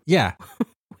dumb. Yeah.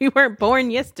 We weren't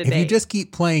born yesterday. If you just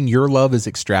keep playing Your Love is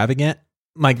Extravagant,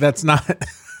 like that's not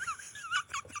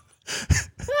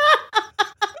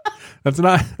that's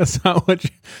not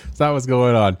what's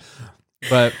going on.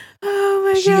 But oh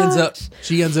my gosh.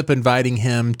 she ends up inviting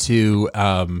him to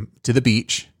the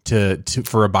beach to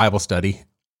for a Bible study,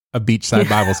 a beachside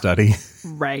Bible study.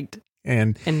 Right.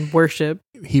 And worship.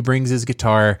 he brings his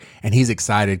guitar and he's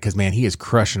excited because, man, he is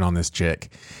crushing on this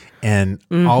chick. And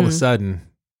all of a sudden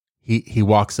he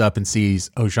walks up and sees,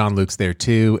 oh, Jean-Luc's there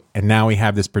too. And now we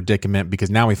have this predicament because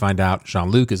now we find out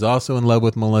Jean-Luc is also in love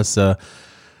with Melissa.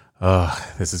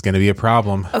 This is going to be a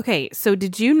problem. Okay, so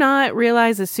did you not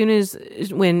realize as soon as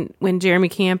when Jeremy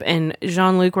Camp and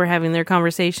Jean-Luc were having their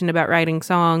conversation about writing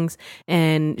songs,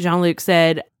 and Jean-Luc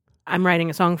said, I'm writing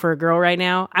a song for a girl right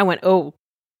now, I went, oh,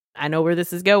 I know where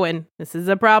this is going. This is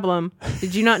a problem.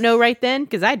 Did you not know right then?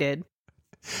 Because I did.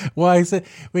 Well, I said,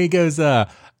 when he goes, I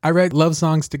write love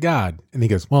songs to God. And he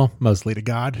goes, well, mostly to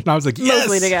God. And I was like, yes,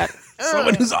 Mostly to God.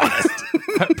 someone who's honest.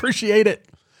 I appreciate it.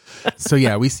 So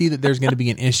yeah, we see that there's going to be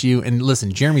an issue. And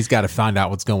listen, Jeremy's got to find out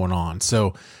what's going on.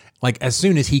 So like as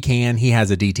soon as he can, he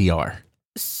has a DTR.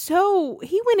 So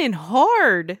he went in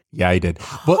hard. Yeah, he did.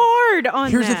 But Hard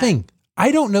on here's that. the thing.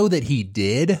 I don't know that he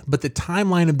did, but the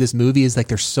timeline of this movie is like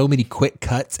there's so many quick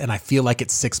cuts, and I feel like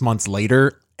it's 6 months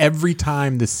later. Every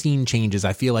time the scene changes,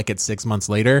 I feel like it's 6 months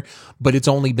later, but it's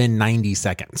only been 90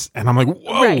 seconds. And I'm like,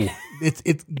 whoa, Right.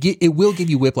 it will give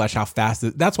you whiplash how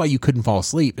fast. That's why you couldn't fall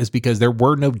asleep, is because there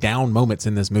were no down moments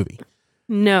in this movie.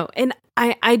 No, and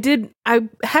I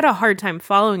had a hard time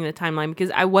following the timeline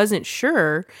because I wasn't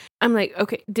sure. I'm like,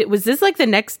 okay, was this like the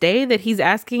next day that he's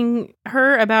asking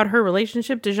her about her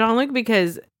relationship to Jean-Luc?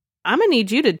 Because I'm gonna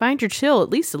need you to find your chill at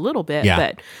least a little bit.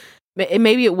 Yeah. But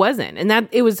maybe it wasn't, and that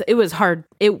it was hard.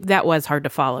 That was hard to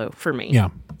follow for me. Yeah.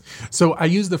 So I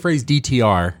used the phrase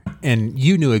DTR, and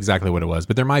you knew exactly what it was,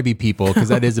 but there might be people, because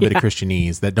that is a bit of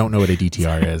Christianese, that don't know what a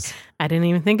DTR is. I didn't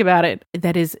even think about it.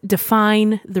 That is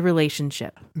define the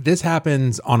relationship. This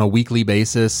happens on a weekly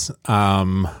basis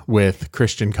with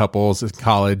Christian couples at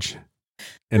college,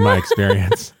 in my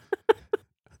experience.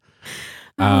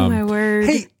 Oh my word!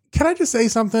 Hey, can I just say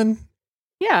something?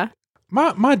 Yeah.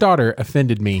 My daughter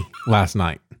offended me last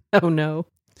night. Oh no.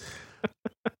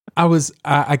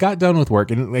 I got done with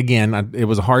work, and again, it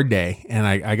was a hard day, and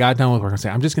I got done with work and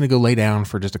said, I'm just going to go lay down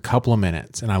for just a couple of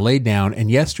minutes. And I laid down,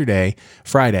 and yesterday,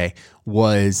 Friday,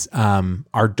 was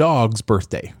our dog's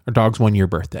birthday, our dog's 1-year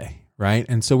birthday, right?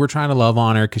 And so we're trying to love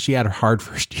on her because she had her hard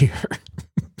first year.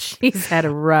 She's had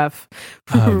a rough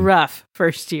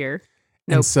first year.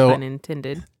 No and so pun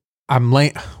intended. I'm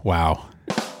late. Wow.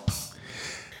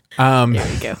 There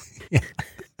we go.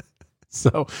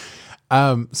 So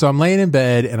I'm laying in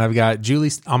bed, and I've got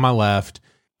Julie on my left,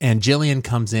 and Jillian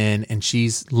comes in and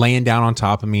she's laying down on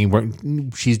top of me.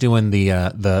 She's doing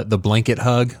the blanket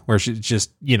hug where she's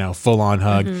just, full on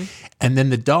hug. And then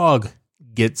the dog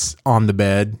gets on the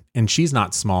bed and she's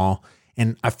not small.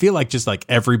 And I feel like just like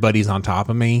everybody's on top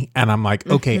of me. And I'm like,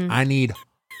 okay, I need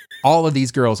all of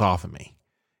these girls off of me.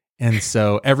 And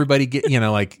so everybody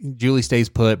like Julie stays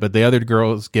put, but the other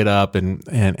girls get up and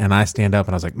I stand up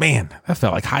and I was like, man, that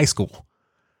felt like high school.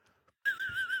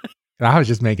 And I was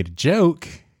just making a joke.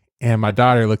 And my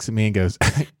daughter looks at me and goes,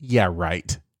 yeah,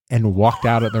 right. And walked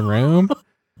out of the room.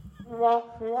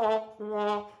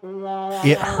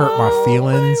 It hurt my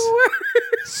feelings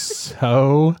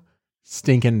so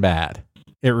stinking bad.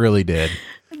 It really did.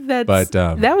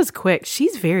 That was quick.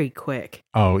 She's very quick.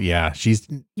 Oh yeah. She's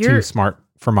too smart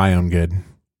for my own good.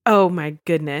 Oh my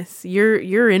goodness.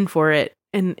 You're in for it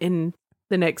in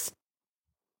the next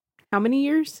how many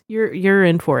years? You're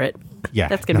in for it. Yeah.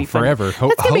 That's gonna be fun. Forever.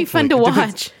 That's gonna be fun to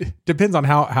watch. Depends on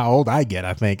how old I get,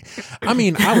 I think. I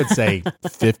mean, I would say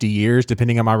 50 years,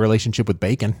 depending on my relationship with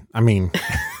bacon. I mean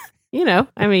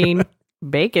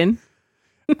bacon.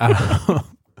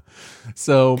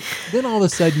 So then all of a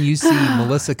sudden you see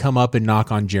Melissa come up and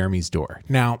knock on Jeremy's door.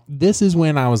 Now, this is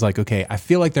when I was like, okay, I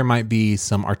feel like there might be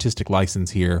some artistic license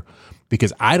here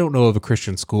because I don't know of a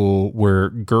Christian school where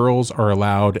girls are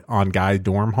allowed on guy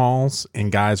dorm halls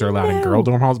and guys are allowed in girl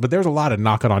dorm halls. But there's a lot of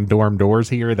knocking on dorm doors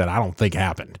here that I don't think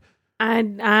happened.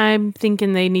 I'm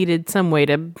thinking they needed some way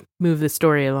to move the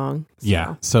story along. So.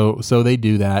 Yeah. So they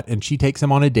do that. And she takes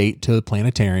him on a date to the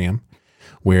planetarium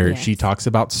where she talks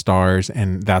about stars.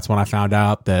 And that's when I found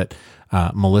out that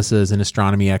Melissa is an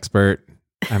astronomy expert.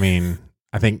 I mean,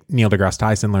 I think Neil deGrasse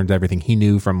Tyson learned everything he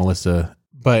knew from Melissa.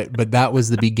 But that was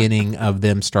the beginning of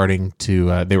them starting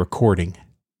to, they were courting.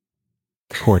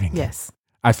 Yes.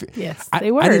 Yes,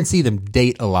 they were. I didn't see them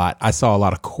date a lot. I saw a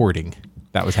lot of courting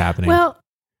that was happening. Well,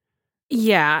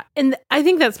 yeah. And I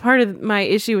think that's part of my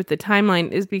issue with the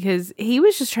timeline is because he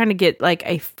was just trying to get like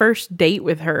a first date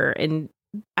with her. And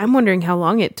I'm wondering how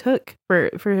long it took for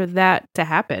that to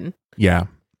happen. Yeah.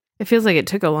 It feels like it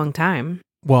took a long time.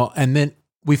 Well, and then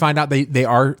we find out they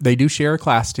do share a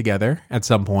class together at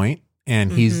some point,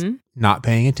 and he's not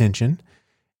paying attention.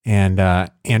 And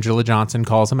Angela Johnson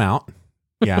calls him out.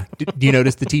 Yeah. Do you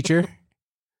notice the teacher?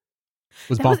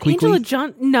 Was Bonquiqui? Angela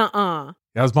Johnson? Nuh-uh.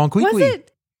 That was Bonquiqui. Was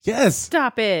it? Yes.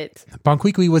 Stop it.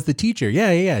 Bonquiqui was the teacher.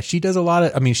 Yeah. She does a lot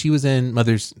of, I mean, she was in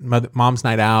Mom's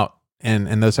Night Out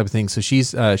and those type of things. So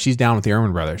she's down with the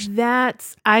Erwin brothers.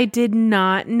 I did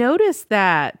not notice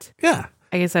that. Yeah.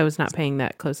 I guess I was not paying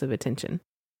that close of attention.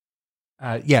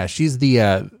 Yeah, she's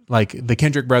the like the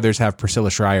Kendrick brothers have Priscilla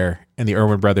Schreier and the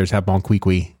Erwin brothers have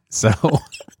Bonquiqui. So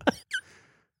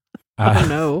oh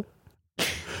no.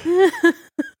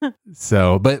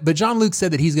 So, but Jean-Luc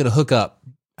said that he's going to hook up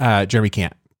Jeremy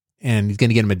Camp and he's going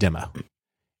to get him a demo.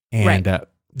 And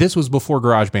this was before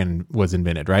GarageBand was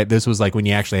invented, right? This was like when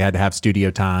you actually had to have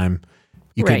studio time.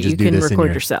 You couldn't just do this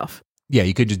record yourself. Yeah,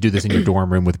 you could just do this in your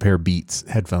dorm room with a pair of Beats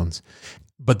headphones.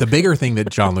 But the bigger thing that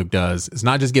Jean-Luc does is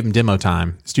not just give him demo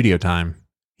time, studio time.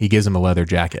 He gives him a leather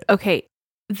jacket. Okay,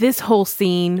 this whole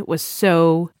scene was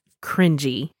so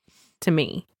cringy to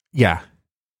me. Yeah.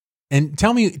 And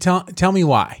tell me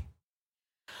why.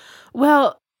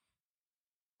 Well,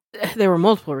 there were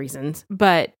multiple reasons,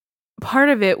 but part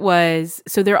of it was,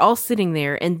 so they're all sitting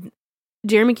there and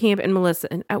Jeremy Camp and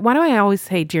Melissa, and why do I always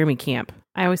say Jeremy Camp?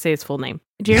 I always say his full name.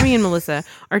 Jeremy and Melissa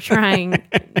are trying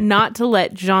not to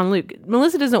let Jean-Luc,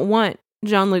 Melissa doesn't want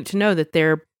Jean-Luc to know that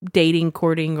they're dating,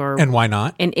 courting, or and why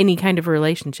not? In any kind of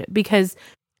relationship, because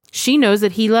she knows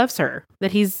that he loves her,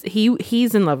 that he's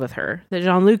in love with her, that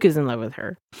Jean-Luc is in love with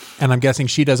her. And I'm guessing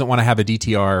she doesn't want to have a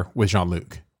DTR with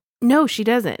Jean-Luc. No, she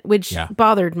doesn't, which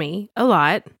bothered me a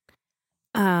lot.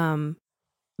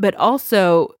 But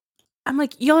also, I'm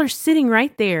like, y'all are sitting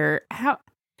right there.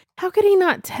 How could he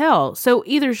not tell? So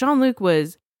either Jean-Luc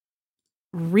was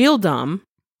real dumb.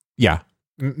 Yeah,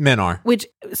 men are. Which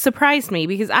surprised me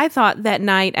because I thought that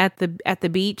night at the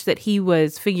beach that he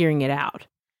was figuring it out.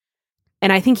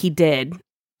 And I think he did,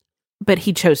 but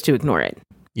he chose to ignore it.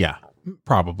 Yeah,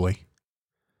 probably.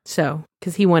 So,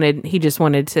 because he just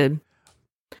wanted to.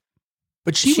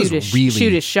 But she was really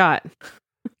shoot his shot.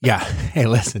 Yeah. Hey,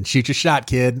 listen, shoot your shot,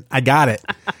 kid. I got it.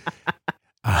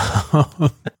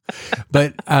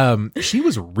 But she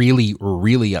was really,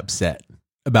 really upset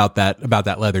about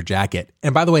that leather jacket.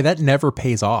 And by the way, that never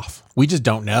pays off. We just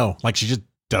don't know. Like, she just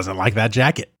doesn't like that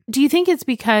jacket. Do you think it's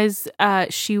because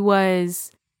she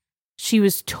was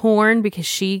torn because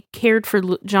she cared for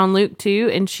Jean-Luc too,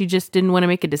 and she just didn't want to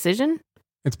make a decision?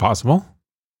 It's possible.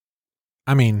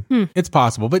 I mean, it's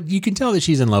possible, but you can tell that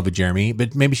she's in love with Jeremy,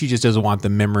 but maybe she just doesn't want the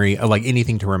memory of like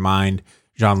anything to remind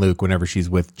Jean-Luc whenever she's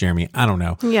with Jeremy. I don't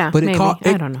know. Yeah, but maybe.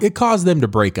 I don't know. It caused them to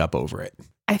break up over it.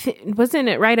 I think wasn't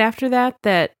it right after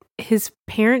that his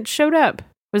parents showed up?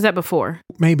 Was that before?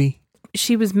 Maybe.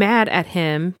 She was mad at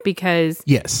him because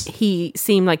Yes. he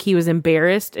seemed like he was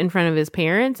embarrassed in front of his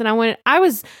parents, and I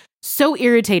was so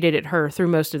irritated at her through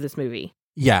most of this movie.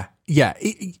 Yeah. Yeah.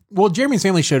 Well, Jeremy's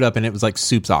family showed up and it was like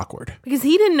soup's awkward. Because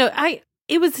he didn't know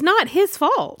it was not his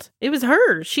fault. It was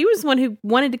her. She was the one who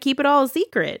wanted to keep it all a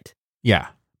secret. Yeah.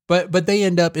 But they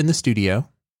end up in the studio.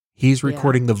 He's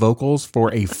recording the vocals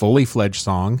for a fully fledged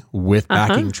song with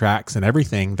backing tracks and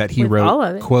everything that he With all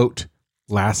of wrote, it. quote,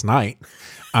 last night.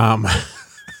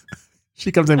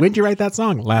 She comes in, when did you write that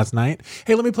song? Last night.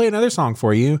 Hey, let me play another song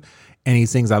for you. And he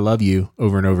sings I Love You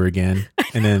over and over again.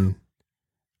 And then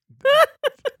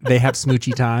they have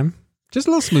smoochy time. Just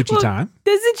a little smoochy time.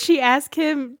 Doesn't she ask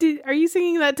him, are you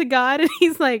singing that to God? And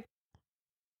he's like,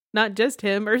 not just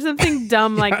him, or something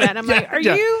dumb like that. I'm like, are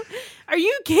you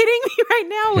kidding me right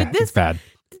now with this? It's bad.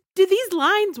 Do these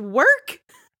lines work?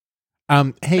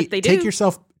 Hey, they take do.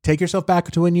 yourself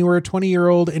back to when you were a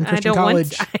 20-year-old in Christian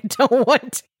college. I don't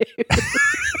want to.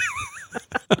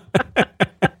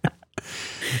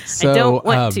 So, I don't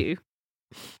want to.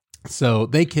 So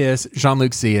they kiss.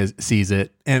 Jean-Luc sees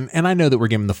it, and I know that we're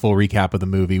giving the full recap of the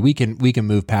movie. We can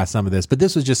move past some of this, but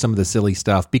this was just some of the silly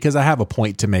stuff because I have a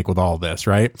point to make with all this,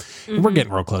 right? And we're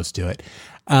getting real close to it.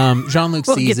 Jean-Luc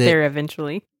We'll sees get it. there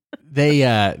eventually. They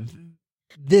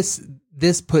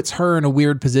this puts her in a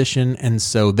weird position, and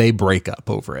so they break up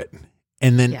over it.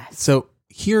 And then so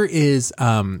here is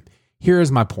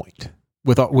my point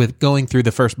with going through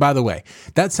the first. By the way,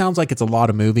 that sounds like it's a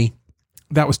lot of movie.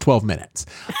 That was 12 minutes.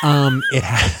 It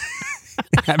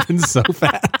happened so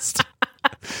fast.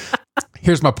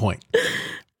 Here's my point.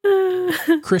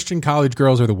 Christian college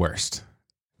girls are the worst.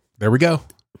 There we go.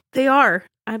 They are.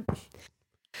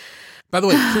 By the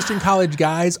way, Christian college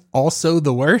guys also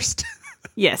the worst.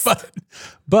 Yes.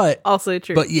 but also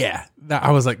true. But yeah,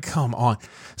 I was like, come on.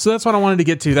 So that's what I wanted to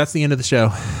get to. That's the end of the show.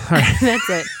 All right. That's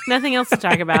it. Nothing else to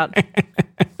talk about.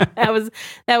 That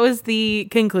was the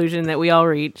conclusion that we all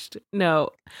reached.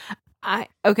 No.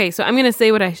 Okay, so I'm going to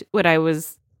say what I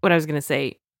was going to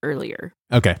say earlier.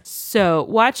 Okay. So,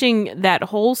 watching that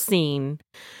whole scene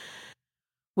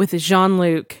with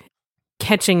Jean-Luc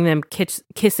catching them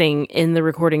kissing in the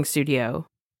recording studio,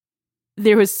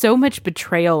 there was so much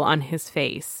betrayal on his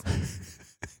face.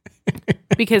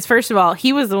 Because first of all,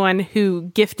 he was the one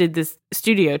who gifted this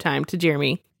studio time to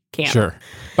Jeremy Camp. Sure.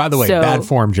 By the way, bad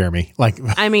form, Jeremy. Like,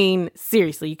 I mean,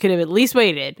 seriously, you could have at least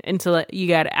waited until you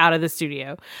got out of the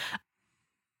studio.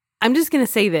 I'm just going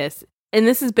to say this, and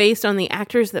this is based on the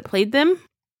actors that played them.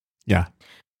 Yeah.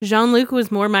 Jean-Luc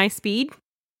was more my speed.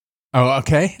 Oh,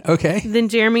 okay. Okay. Than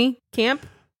Jeremy Camp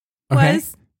was. Okay.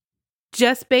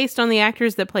 Just based on the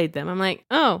actors that played them. I'm like,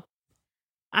 oh,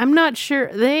 I'm not sure.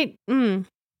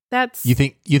 That's... You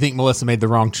think Melissa made the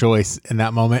wrong choice in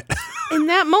that moment? In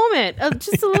that moment,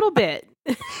 just a little bit.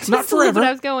 Not forever.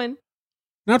 I was going.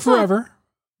 Not forever,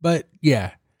 but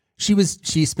yeah.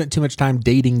 She spent too much time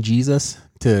dating Jesus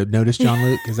to notice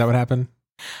Jean-Luc. Is that what happened?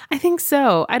 I think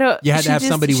so. I don't. You had to have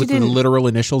somebody with the literal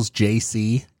initials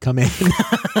JC come in.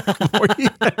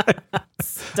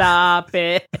 Stop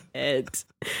it.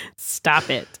 Stop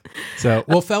it. So,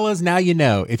 well, fellas, now you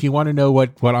know. If you want to know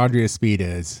what Andrea Speed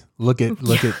is, look at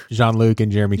Jean-Luc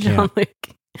and Jeremy Camp.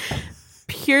 Jean-Luc.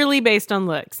 Purely based on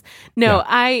looks. No,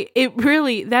 Yeah.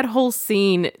 that whole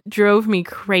scene drove me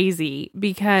crazy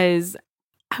because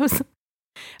I was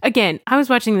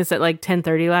watching this at like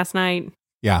 10:30 last night.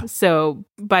 Yeah. So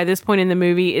by this point in the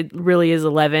movie, it really is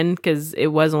 11 because it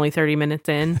was only 30 minutes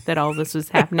in that all this was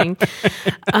happening.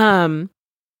 And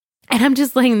I'm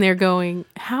just laying there going,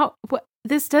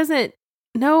 this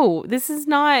is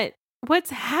not what's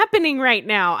happening right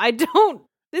now.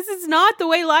 This is not the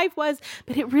way life was,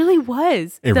 but it really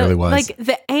was. It really was. Like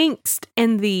the angst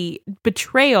and the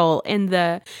betrayal and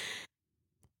the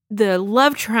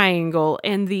love triangle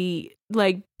and the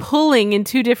like pulling in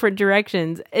two different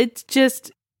directions.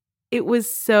 It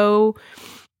was so.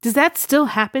 Does that still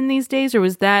happen these days, or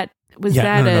was that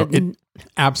no. It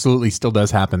absolutely still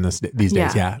does happen these days.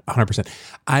 Yeah, 100%.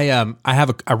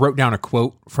 I wrote down a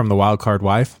quote from The Wild Card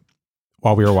Wife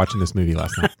while we were watching this movie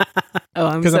last night. Oh,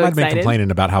 I'm so because I might have been excited.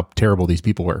 complaining about how terrible these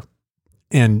people were,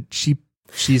 and she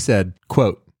said,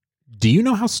 "quote Do you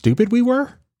know how stupid we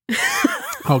were?"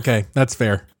 Okay, that's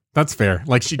fair. That's fair.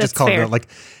 Like she just That's called fair. it like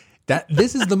that.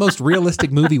 This is the most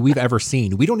realistic movie we've ever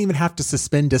seen. We don't even have to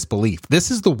suspend disbelief. This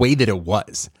is the way that it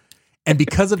was. And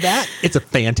because of that, it's a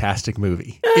fantastic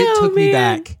movie. It Oh, took me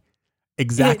man. back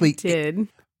exactly It did.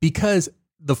 because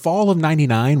the fall of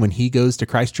 99, when he goes to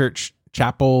Christchurch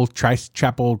Chapel,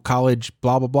 Chapel College,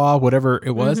 blah, blah, blah, whatever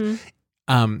it was.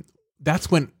 Mhm.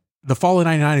 That's when the fall of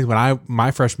 99 is when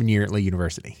my freshman year at Lee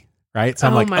University. Right. So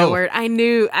I'm Oh like, my word. I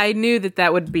knew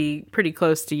that would be pretty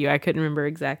close to you. I couldn't remember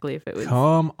exactly if it was.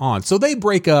 come on. So they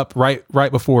break up right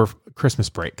before Christmas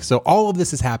break. So all of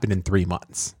this has happened in 3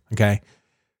 months. Okay.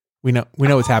 We know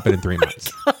it's happened in 3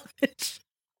 months. Gosh.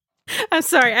 I'm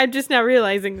sorry. I'm just now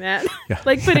realizing that. Yeah.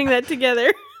 Like putting that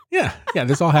together. Yeah.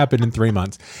 This all happened in 3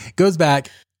 months. Goes back,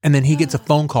 and then he gets a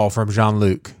phone call from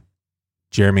Jean-Luc.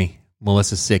 Jeremy,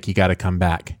 Melissa's sick. You got to come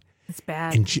back. It's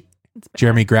bad. And It's bad.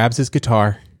 Jeremy grabs his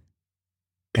guitar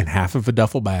and half of a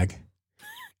duffel bag,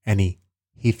 and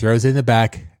he throws it in the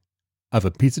back of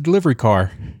a pizza delivery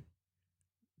car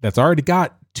that's already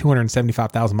got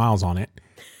 275,000 miles on it.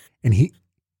 And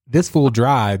this fool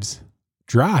drives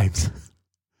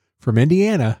from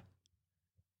Indiana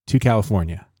to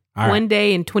California. All right. One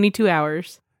day in 22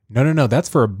 hours. No. That's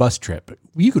for a bus trip.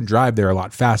 You can drive there a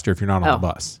lot faster if you're not on Oh. a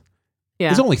bus.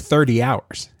 Yeah. It's only 30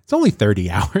 hours. It's only 30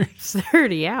 hours.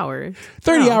 30 hours.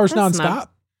 30 Oh, hours that's nonstop.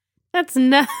 not- That's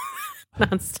not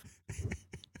nonstop.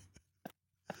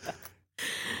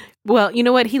 Well, you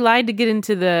know what? He lied to get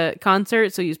into the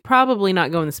concert, so he's probably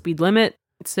not going the speed limit.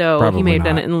 So he Probably may have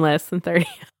done not. it in less than 30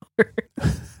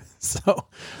 hours. So,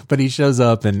 but he shows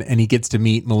up and he gets to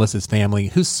meet Melissa's family,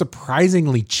 who's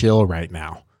surprisingly chill right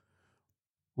now.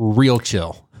 Real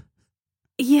chill.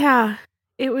 Yeah,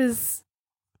 it was.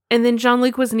 And then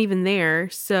Jean-Luc wasn't even there,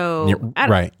 so Yeah, I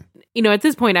don't- right. You know, at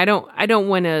this point, I don't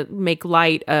want to make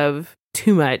light of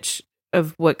too much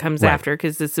of what comes Right. after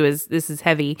because this is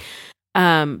heavy.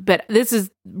 But this is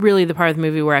really the part of the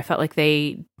movie where I felt like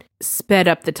they sped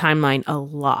up the timeline a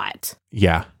lot.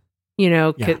 Yeah. You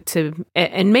know, Yeah.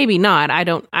 and maybe not. I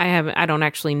don't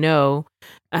actually know.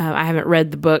 I haven't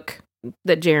read the book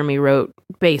that Jeremy wrote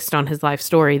based on his life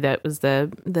story. That was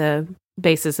the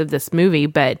basis of this movie,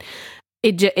 but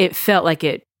it felt like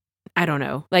it. I don't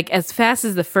know, like as fast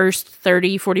as the first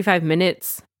 30, 45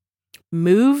 minutes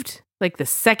moved, like the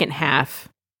second half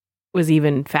was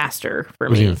even faster for It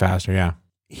was me. even faster. Yeah.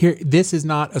 Here, this is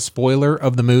not a spoiler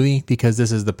of the movie because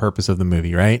this is the purpose of the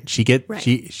movie, right? She gets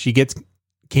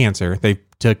cancer.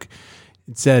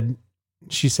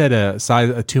 She said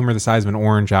a tumor the size of an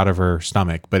orange out of her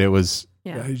stomach, but it was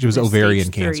ovarian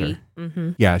cancer.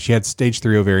 Mm-hmm. Yeah, she had stage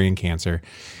 3 ovarian cancer,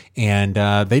 and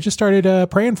they just started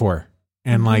praying for her,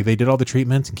 and like they did all the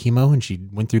treatments and chemo, and she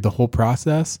went through the whole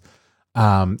process.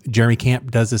 Jeremy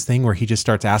Camp does this thing where he just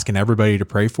starts asking everybody to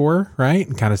pray for her, right?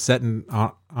 And kind of setting.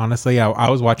 Honestly, I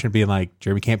was watching it being like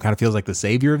Jeremy Camp kind of feels like the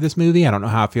savior of this movie. I don't know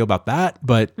how I feel about that,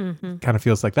 but kind of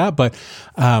feels like that. But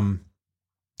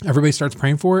everybody starts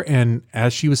praying for her, and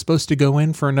as she was supposed to go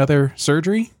in for another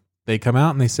surgery, they come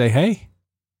out and they say, "Hey,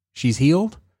 she's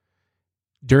healed."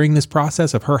 During this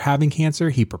process of her having cancer,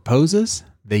 he proposes,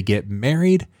 they get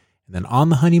married, and then on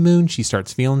the honeymoon, she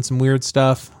starts feeling some weird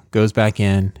stuff, goes back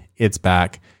in, it's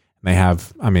back, and they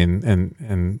have,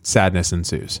 and sadness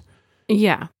ensues.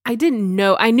 Yeah. I didn't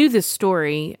know. I knew this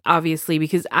story, obviously,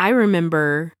 because I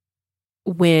remember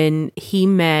when he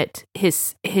met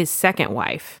his second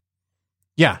wife,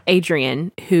 Yeah.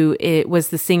 Adrian, who was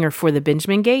the singer for the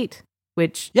Benjamin Gate,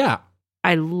 which Yeah.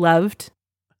 I loved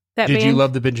that Did band. you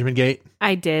love the Benjamin Gate?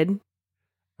 I did.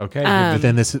 Okay.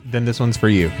 Then this one's for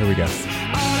you. Here we go.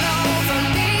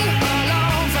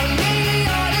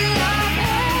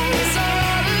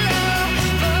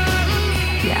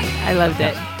 Yeah, I loved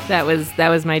it. That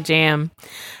was my jam.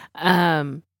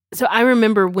 So I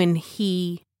remember when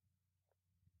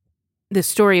the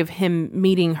story of him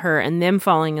meeting her and them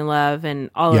falling in love and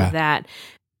all Yeah. of that.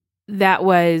 That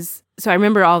was, so I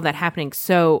remember all of that happening.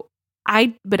 So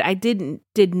I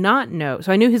did not know.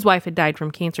 So I knew his wife had died from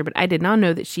cancer, but I did not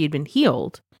know that she had been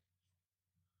healed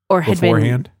or had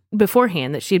Beforehand? been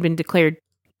beforehand, that she had been declared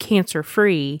cancer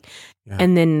free. Yeah.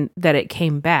 And then that it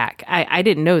came back. I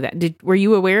didn't know that. Were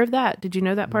you aware of that? Did you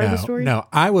know that part of the story? No,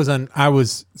 I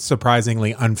was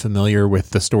surprisingly unfamiliar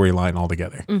with the storyline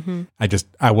altogether. Mm-hmm.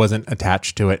 I wasn't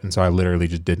attached to it, and so I literally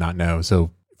just did not know.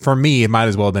 So for me, it might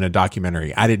as well have been a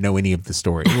documentary. I didn't know any of the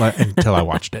story until I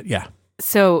watched it. Yeah.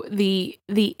 So the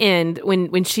end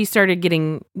when she started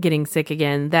getting sick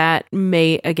again, that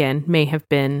may have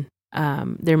been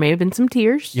there may have been some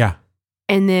tears. Yeah.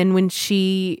 And then when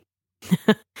she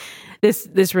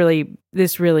this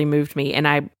really moved me, and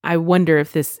I wonder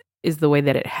if this is the way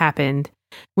that it happened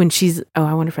when she's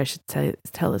I wonder if I should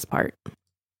tell this part.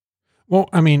 Well,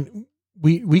 I mean,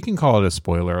 We can call it a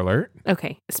spoiler alert.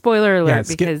 Okay. Spoiler alert,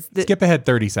 Yeah, because skip ahead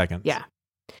 30 seconds. yeah.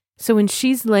 So when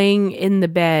she's laying in the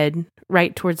bed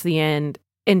right towards the end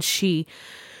and she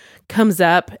comes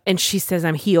up and she says,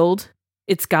 I'm healed.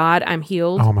 It's God. I'm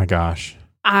healed. Oh my gosh.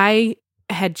 I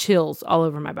had chills all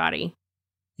over my body.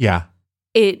 Yeah.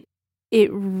 It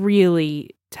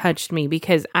really touched me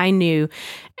because I knew,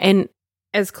 and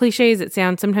as cliche as it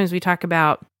sounds, sometimes we talk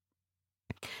about,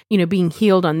 being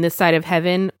healed on this side of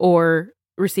heaven or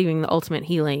receiving the ultimate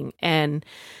healing. And,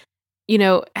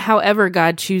 however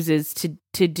God chooses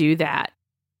to do that,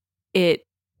 it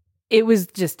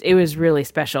was really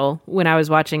special when I was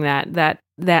watching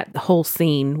that whole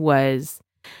scene was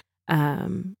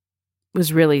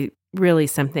really, really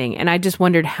something. And I just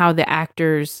wondered how the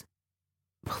actors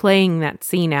playing that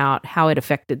scene out, how it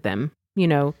affected them,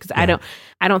 because I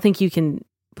don't think you can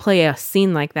play a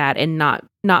scene like that and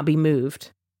not be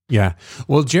moved. Yeah.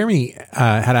 Well, Jeremy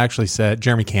had actually said,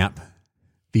 Jeremy Camp,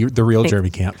 the real Jeremy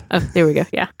Camp. Oh, there we go.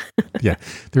 Yeah. Yeah.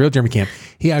 The real Jeremy Camp.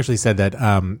 He actually said that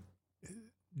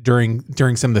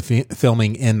during some of the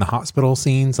filming in the hospital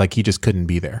scenes, like he just couldn't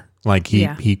be there. Like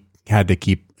he had to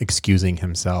keep excusing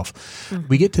himself. Mm-hmm.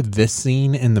 We get to this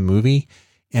scene in the movie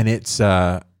and it's,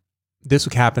 this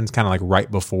happens kind of like right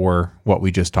before what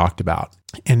we just talked about.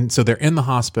 And so they're in the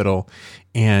hospital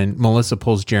and Melissa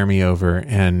pulls Jeremy over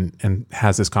and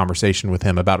has this conversation with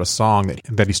him about a song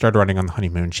that he started writing on the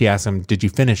honeymoon. She asks him, did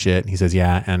you finish it? And he says,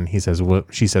 yeah. And he says,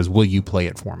 she says, will you play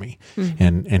it for me?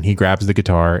 Mm-hmm. And he grabs the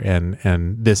guitar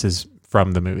and this is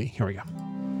from the movie. Here we go.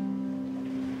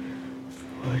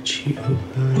 What you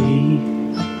believe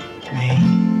me,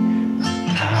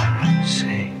 I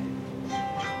say.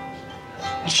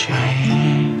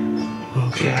 Chain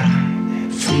will guide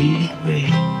every way,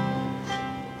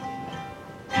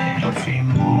 every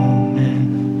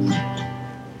moment,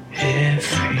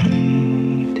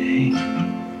 every day.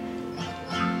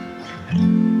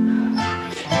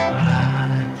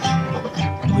 I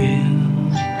will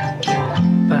walk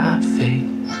by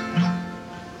faith,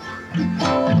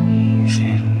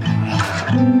 even when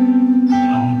I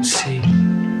don't see.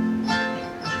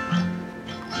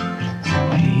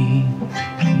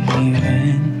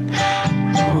 Even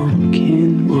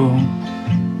broken room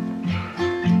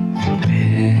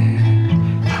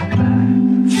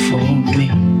for me.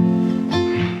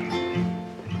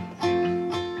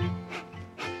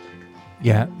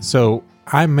 Yeah, so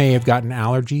I may have gotten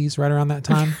allergies right around that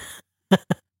time. I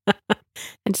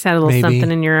just had a little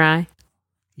something in your eye.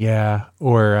 Yeah,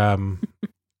 or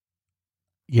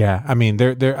yeah. I mean,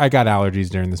 there. I got allergies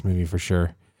during this movie for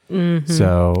sure. Mm-hmm.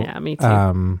 So yeah, me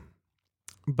too.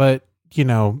 But,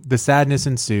 the sadness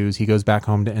ensues. He goes back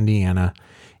home to Indiana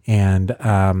and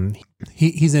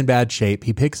he's in bad shape.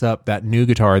 He picks up that new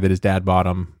guitar that his dad bought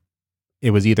him.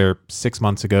 It was either 6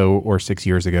 months ago or 6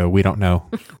 years ago. We don't know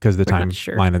because of the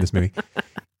timeline of this movie.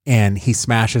 And he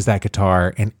smashes that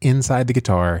guitar. And inside the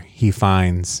guitar, he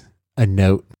finds a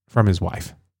note from his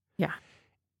wife. Yeah.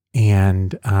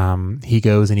 And he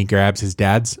goes and he grabs his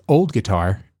dad's old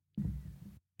guitar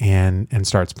and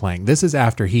starts playing. This is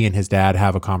after he and his dad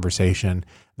have a conversation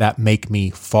that make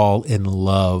me fall in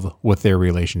love with their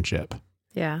relationship.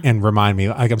 Yeah. And remind me,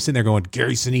 like I'm sitting there going,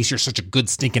 Gary Sinise, you're such a good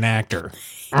stinking actor.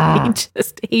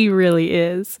 He really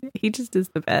is. He just is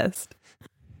the best.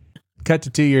 Cut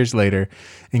to 2 years later,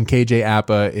 and KJ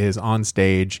Apa is on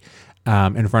stage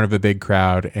in front of a big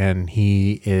crowd, and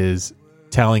he is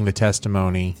telling the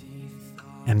testimony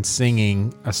and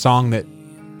singing a song that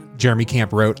Jeremy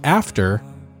Camp wrote after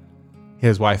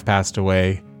his wife passed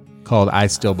away, called I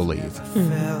Still Believe.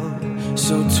 Felt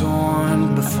so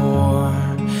torn before,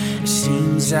 it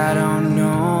seems I don't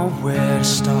know where to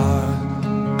start.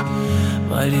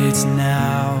 But it's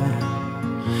now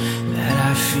that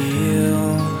I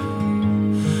feel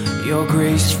your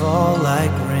grace fall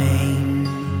like rain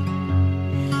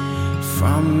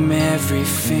from every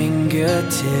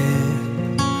fingertip,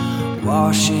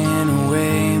 washing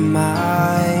away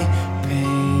my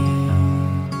pain.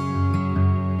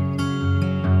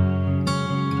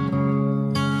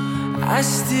 I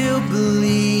still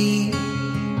believe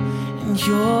in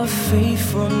your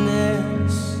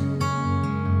faithfulness.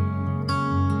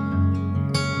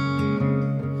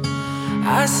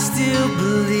 I still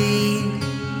believe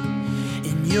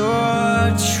in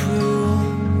your truth.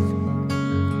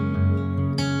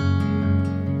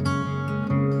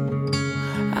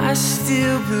 I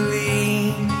still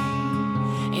believe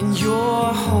in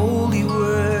your holy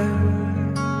word.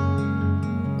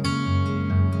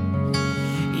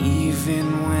 Even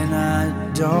when I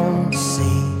don't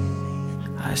see,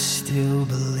 I still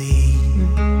believe.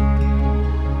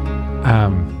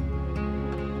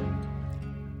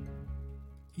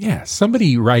 Yeah,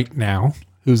 somebody right now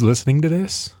who's listening to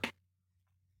this,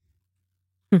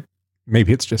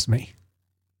 maybe it's just me.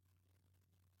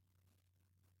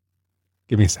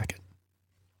 Give me a second.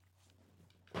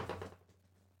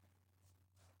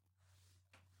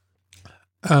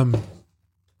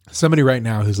 Somebody right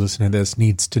now who's listening to this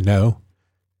needs to know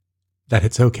that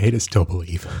it's okay to still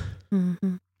believe.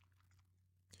 Mm-hmm.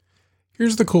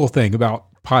 Here's the cool thing about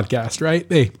podcasts, right?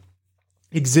 They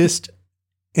exist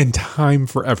in time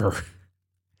forever.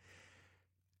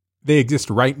 They exist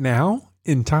right now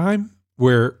in time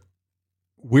where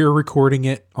we're recording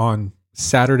it on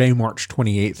Saturday, March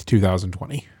 28th,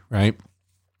 2020, right?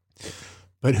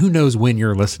 But who knows when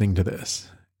you're listening to this?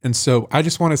 And so I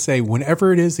just want to say,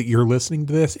 whenever it is that you're listening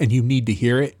to this and you need to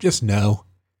hear it, just know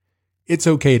it's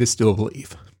okay to still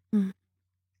believe. Mm.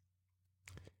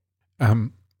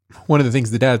 One of the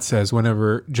things the dad says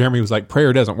whenever Jeremy was like,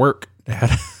 prayer doesn't work,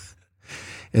 Dad,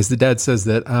 is the dad says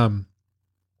that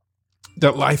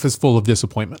that life is full of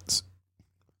disappointments.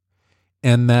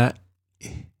 And that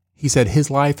he said his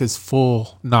life is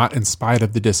full, not in spite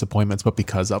of the disappointments, but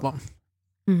because of them.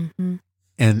 Mm-hmm.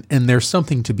 And there's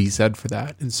something to be said for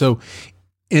that. And so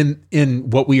in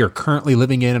what we are currently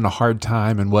living in a hard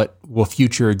time and what will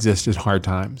future exist in hard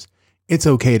times, it's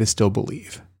okay to still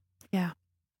believe. Yeah.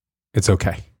 It's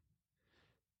okay.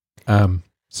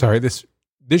 Sorry, this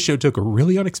show took a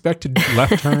really unexpected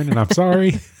left turn, and I'm sorry.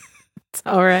 It's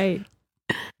all right.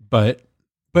 But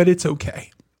it's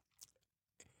okay.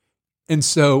 And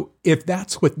so if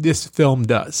that's what this film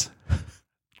does,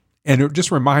 and it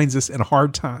just reminds us in a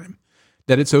hard time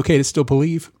that it's okay to still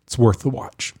believe, it's worth the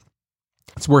watch.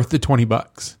 It's worth the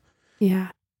 $20.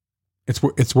 Yeah.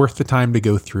 It's worth the time to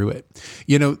go through it.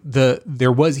 You know,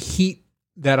 there was heat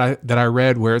that I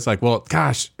read where it's like, well,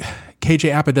 gosh,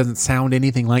 KJ Apa doesn't sound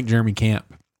anything like Jeremy Camp.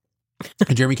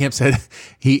 And Jeremy Camp said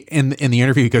in the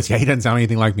interview, he goes, yeah, he doesn't sound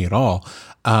anything like me at all.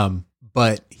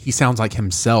 But he sounds like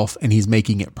himself, and he's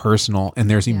making it personal, and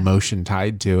there's emotion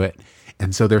tied to it.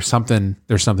 And so there's something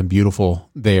beautiful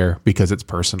there because it's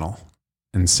personal.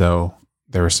 And so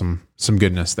there was some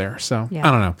goodness there. So I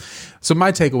don't know. So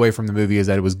my takeaway from the movie is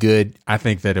that it was good. I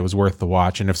think that it was worth the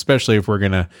watch. And especially if we're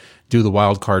going to do the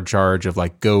wild card charge of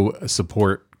like, go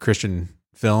support Christian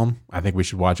film, I think we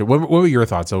should watch it. What were your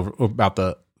thoughts about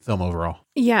the film overall?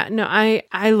 Yeah, no,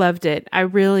 I loved it. I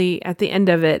really, at the end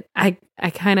of it, I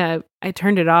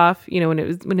turned it off, you know, when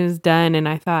it was done, and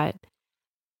I thought,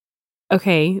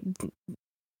 okay,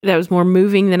 that was more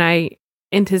moving than I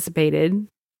anticipated.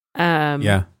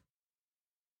 Yeah.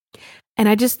 And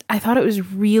I thought it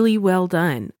was really well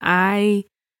done.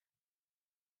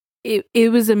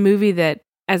 It was a movie that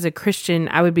as a Christian,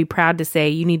 I would be proud to say,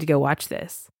 you need to go watch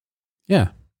this. Yeah.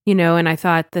 You know, and I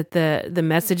thought that the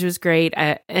message was great.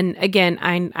 And again,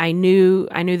 I knew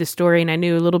the story, and I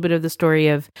knew a little bit of the story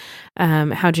of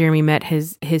how Jeremy met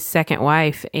his second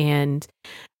wife, and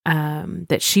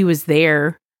that she was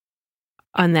there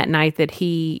on that night that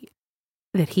he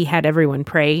had everyone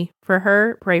pray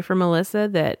for Melissa,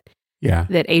 that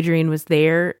Adrienne was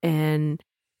there, and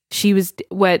she was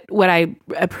what I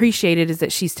appreciated is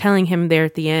that she's telling him there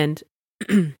at the end.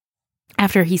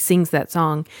 After he sings that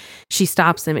song, she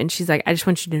stops him and she's like, I just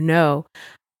want you to know,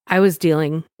 I was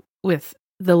dealing with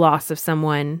the loss of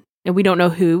someone, and we don't know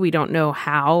who, we don't know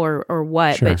how or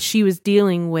what, Sure. but she was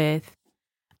dealing with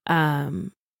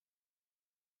pain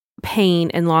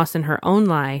and loss in her own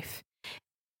life,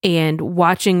 and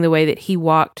watching the way that he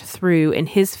walked through in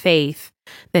his faith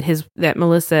that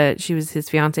Melissa, she was his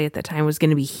fiance at that time, was going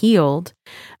to be healed,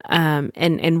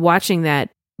 and watching that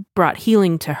brought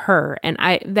healing to her. And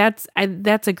that's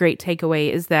a great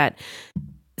takeaway, is that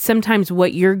sometimes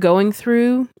what you're going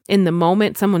through in the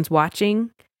moment, someone's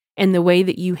watching, and the way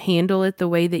that you handle it, the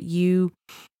way that you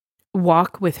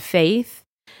walk with faith,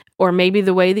 or maybe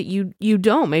the way that you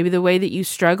don't, maybe the way that you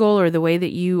struggle, or the way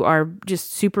that you are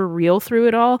just super real through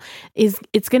it all,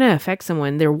 it's going to affect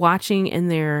someone. They're watching,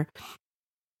 and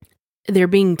they're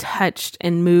being touched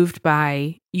and moved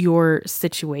by your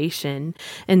situation.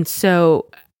 And so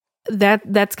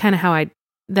that's kind of how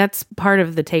that's part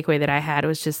of the takeaway that I had,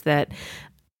 was just that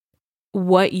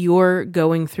what you're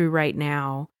going through right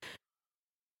now,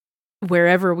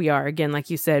 wherever we are, again, like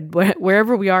you said,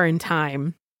 wherever we are in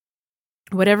time,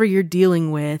 whatever you're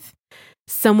dealing with,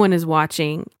 someone is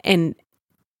watching, and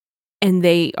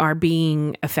they are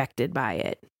being affected by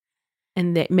it.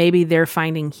 And that maybe they're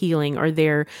finding healing, or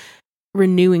they're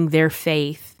renewing their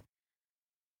faith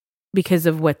because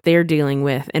of what they're dealing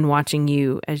with, and watching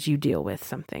you as you deal with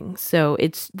something. So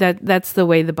it's that's the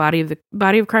way the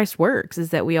body of Christ works,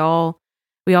 is that we all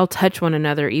touch one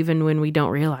another even when we don't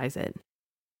realize it.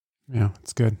 Yeah,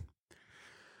 it's good.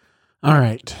 All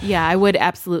right. Yeah, I would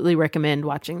absolutely recommend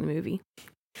watching the movie.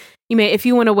 You may, if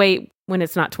you want to wait when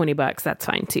it's not $20, that's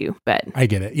fine too. But I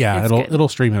get it. Yeah, It's good. it'll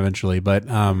stream eventually, but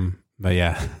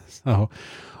yeah. So,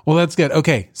 well, that's good.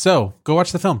 Okay, so go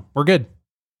watch the film. We're good.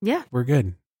 yeah, We're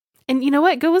good. and you know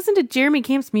what? Go listen to Jeremy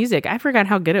Camp's music. I forgot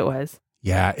how good it was.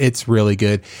 Yeah, it's really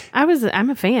good. I'm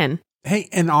a fan. Hey,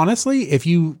 and honestly, if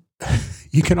you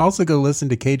you can also go listen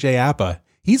to KJ Appa.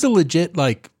 He's a legit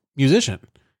like musician.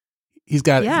 He's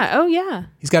got Oh yeah.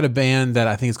 he's got a band that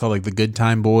I think is called like the Good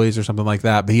Time Boys or something like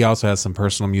that. But he also has some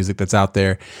personal music that's out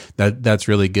there that's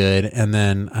really good. And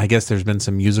then I guess there's been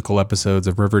some musical episodes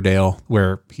of Riverdale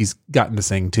where he's gotten to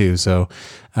sing too. So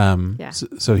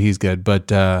so he's good.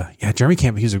 But yeah, Jeremy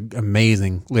Camp, he's an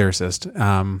amazing lyricist.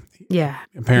 Yeah.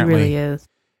 Apparently, He really is.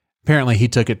 apparently he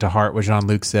took it to heart what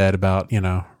Jean-Luc said about,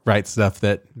 write stuff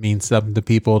that means something to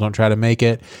people. Don't try to make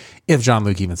it. If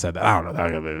Jean-Luc even said that, I don't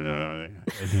know.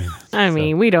 I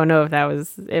mean, we don't know if that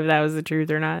was the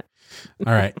truth or not.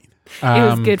 All right. It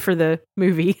was good for the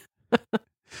movie.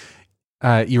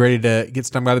 You ready to get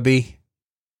stung by the bee?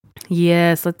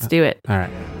 Yes, let's do it. All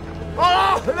right.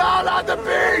 Oh, no, not the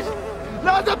bees!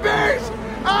 Not the bees!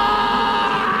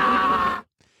 Ah!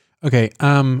 Okay.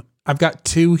 I've got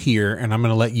two here, and I'm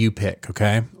going to let you pick.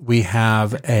 Okay. We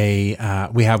have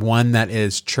one that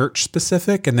is church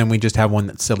specific, and then we just have one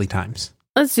that's silly times.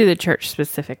 Let's do the church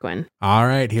specific one. All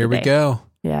right. Here we Today. go.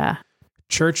 Yeah.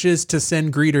 Churches to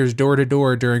send greeters door to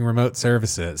door during remote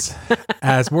services.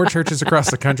 As more churches across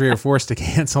the country are forced to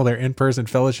cancel their in-person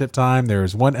fellowship time, there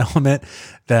is one element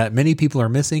that many people are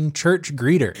missing: church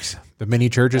greeters. But many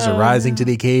churches are rising to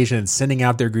the occasion and sending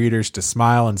out their greeters to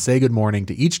smile and say good morning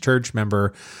to each church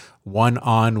member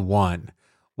one-on-one.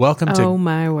 Welcome Oh to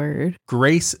my word.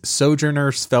 Grace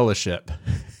Sojourners Fellowship.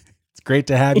 It's great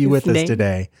to have you with us Name.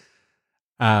 today.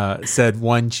 Said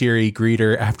one cheery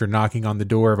greeter after knocking on the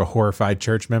door of a horrified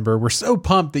church member. We're so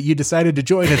pumped that you decided to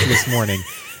join us this morning.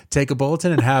 Take a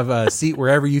bulletin and have a seat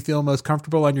wherever you feel most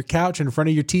comfortable, on your couch, in front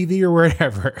of your TV, or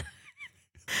wherever.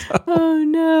 Oh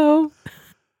no.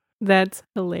 That's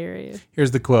hilarious.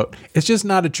 Here's the quote. It's just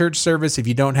not a church service if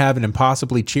you don't have an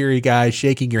impossibly cheery guy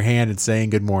shaking your hand and saying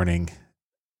good morning.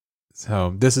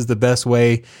 So this is the best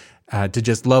way to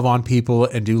just love on people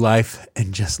and do life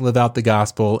and just live out the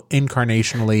gospel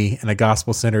incarnationally in a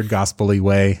gospel-centered, gospel-y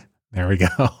way. There we go.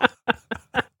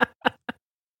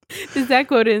 Is that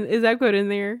quote in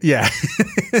there? Yeah.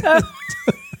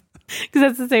 Because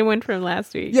that's the same one from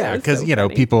last week. Yeah, That was because, so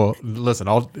funny. people, listen,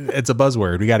 it's a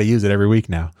buzzword. We got to use it every week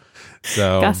now.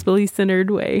 So, Gospel-y centered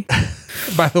way.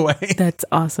 by the way, That's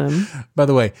awesome.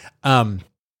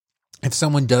 if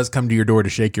someone does come to your door to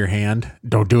shake your hand,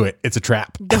 don't do it. It's a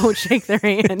trap. Don't shake their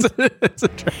hand. It's a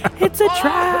trap. It's a Oh,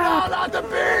 trap. no, not the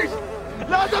bees!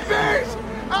 Not the bees!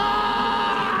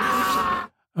 Ah!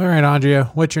 All right,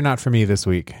 Andrea, what's your not for me this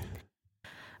week?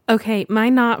 Okay, my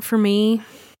not for me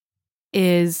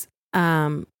is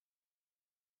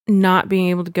not being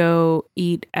able to go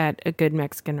eat at a good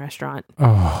Mexican restaurant.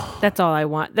 Oh, That's all I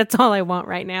want. That's all I want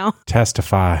right now.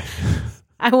 testify.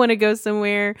 I want to go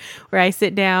somewhere where I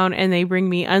sit down and they bring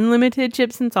me unlimited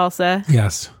chips and salsa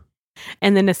Yes.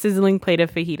 and then a sizzling plate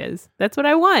of fajitas. That's what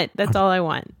I want. That's all I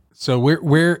want. So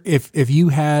if you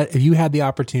had the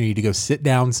opportunity to go sit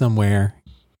down somewhere,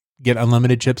 get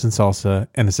unlimited chips and salsa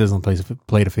and a sizzling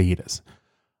plate of fajitas,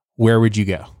 where would you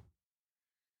go?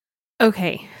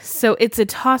 Okay, so it's a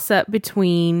toss-up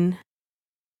between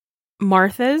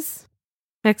Martha's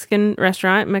Mexican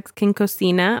restaurant, Mexican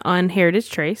Cocina on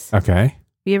Heritage Trace. Okay. Have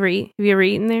you ever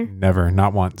eaten there? Never,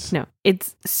 not once. No,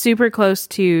 it's super close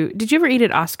to. Did you ever eat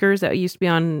at Oscars that used to be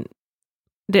on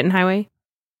Denton Highway?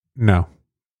 No.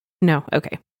 No.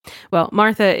 Okay. Well,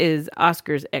 Martha is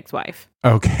Oscar's ex-wife.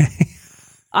 Okay.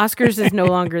 Oscar's is no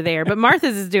longer there, but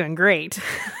Martha's is doing great.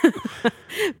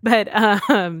 But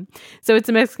so it's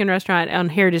a Mexican restaurant on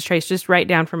Heritage Trace, just right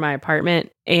down from my apartment,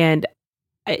 and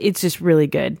it's just really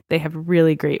good. They have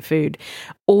really great food.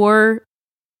 Or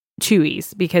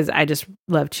Chewy's, because I just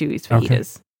love Chewy's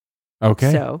fajitas.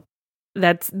 Okay. So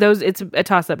that's those. It's a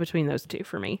toss up between those two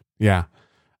for me. Yeah.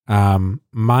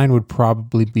 Mine would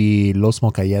probably be Los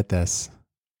Molcayetes.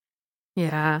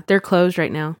 Yeah, they're closed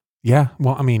right now. Yeah.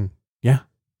 Well, I mean, yeah.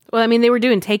 Well, I mean, they were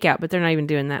doing takeout, but they're not even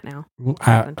doing that now.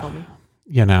 Someone told me.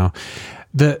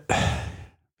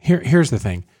 Here's the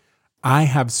thing. I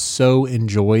have so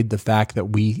enjoyed the fact that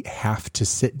we have to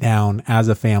sit down as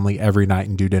a family every night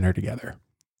and do dinner together.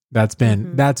 That's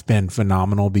been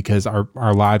phenomenal because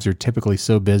our lives are typically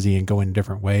so busy and go in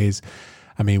different ways.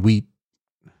 I mean,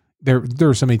 there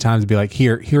were so many times to be like,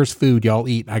 here's food, y'all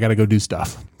eat. I got to go do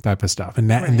stuff, type of stuff. And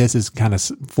that, and this has kind of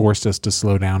forced us to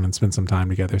slow down and spend some time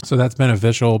together. So that's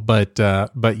beneficial. But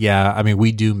yeah, I mean,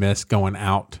 we do miss going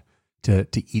out to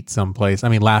eat someplace. I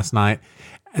mean, last night,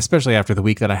 especially after the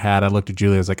week that I had, I looked at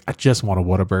Julie. I was like, I just want a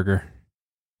Whataburger.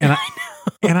 And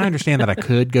I understand that I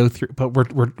could go through, but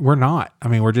we're not. I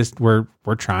mean,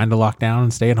 we're trying to lock down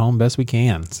and stay at home best we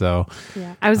can. So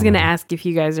yeah, I was going to ask if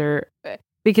you guys are,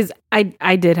 because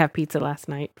I did have pizza last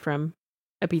night from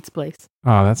a pizza place.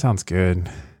 Oh, that sounds good.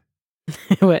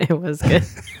 It was good.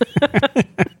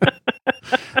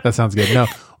 That sounds good. No,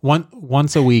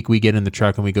 once a week we get in the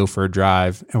truck and we go for a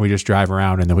drive and we just drive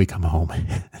around and then we come home.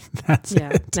 That's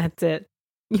it. That's it.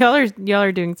 Y'all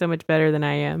are doing so much better than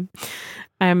I am.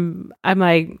 I'm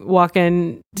like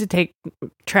walking to take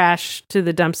trash to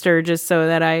the dumpster just so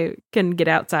that I can get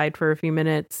outside for a few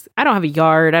minutes. I don't have a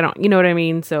yard. You know what I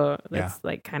mean? So that's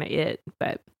like kind of it.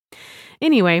 But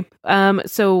anyway,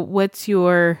 so what's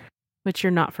your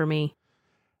not for me?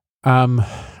 I'm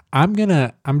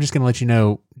just gonna let you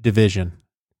know division.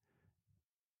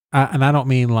 And I don't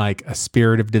mean like a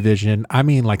spirit of division. I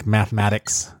mean like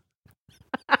mathematics.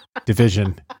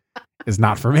 Division is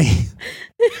not for me.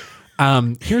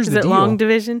 Here's the deal. Is it long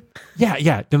division?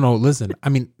 Yeah. No, listen. I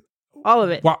mean, all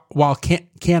of it. While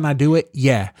can I do it?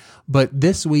 Yeah. But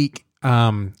this week,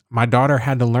 my daughter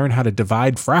had to learn how to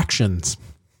divide fractions.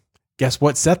 Guess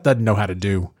what Seth doesn't know how to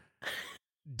do?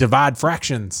 Divide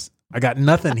fractions. I got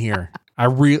nothing here.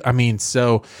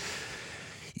 So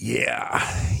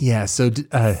yeah. So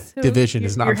division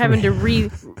is not. You're for having me.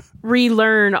 to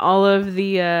relearn all of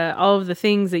the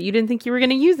things that you didn't think you were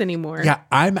going to use anymore. Yeah,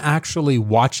 I'm actually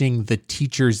watching the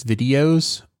teachers'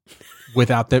 videos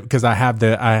without them because I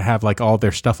have like all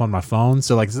their stuff on my phone.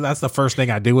 So that's the first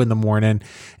thing I do in the morning.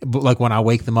 But like when I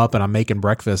wake them up and I'm making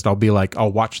breakfast, I'll be like,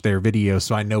 I'll watch their videos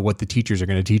so I know what the teachers are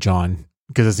going to teach on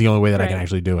because it's the only way that I can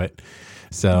actually do it.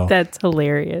 So that's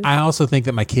hilarious. I also think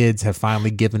that my kids have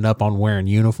finally given up on wearing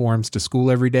uniforms to school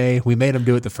every day. We made them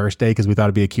do it the first day because we thought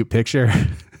it'd be a cute picture.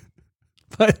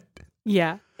 But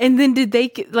yeah. And then did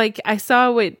they, like, I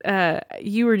saw what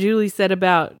you or Julie said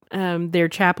about their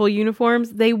chapel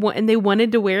uniforms. They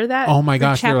wanted to wear that. Oh my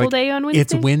gosh. Chapel day on Wednesday?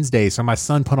 It's Wednesday. So my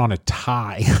son put on a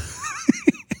tie.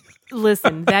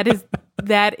 Listen, that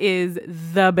is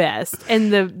the best.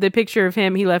 And the picture of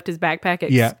him, he left his backpack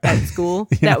at school.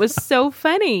 Yeah. That was so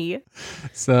funny.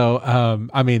 So,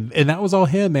 I mean, and that was all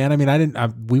him, man. I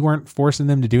mean, we weren't forcing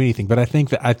them to do anything, but I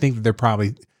think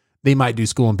that they might do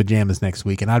school in pajamas next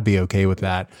week and I'd be okay with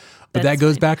that. But that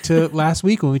goes back to last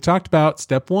week when we talked about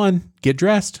step 1, get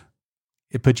dressed.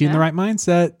 It puts you in the right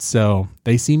mindset. So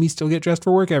they see me still get dressed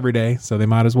for work every day. So they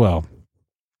might as well.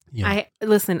 Yeah.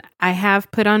 I have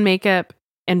put on makeup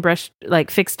and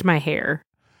fixed my hair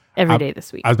every day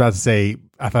this week. I was about to say,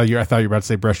 I thought you were about to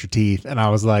say brush your teeth. And I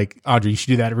was like, Audrey, you should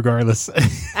do that regardless.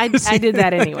 I did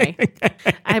that anyway.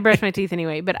 I brushed my teeth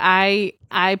anyway, but I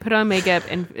put on makeup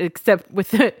and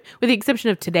with the exception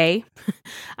of today,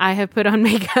 I have put on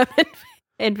makeup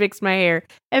and fixed my hair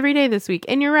every day this week.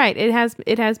 And you're right. It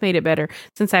has made it better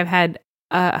since I've had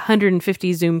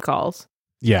 150 Zoom calls.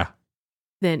 Yeah.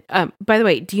 Then, by the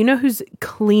way, do you know who's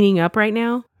cleaning up right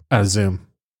now? Zoom.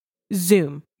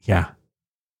 Yeah.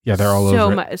 Yeah, they're all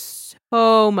over it.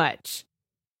 So much.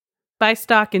 Buy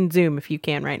stock in Zoom if you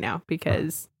can right now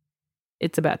because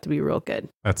it's about to be real good.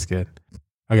 That's good.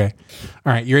 Okay.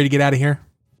 All right. You ready to get out of here?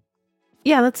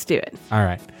 Yeah, let's do it. All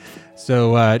right.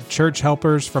 So, church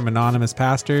helpers from anonymous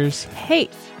pastors. Hey,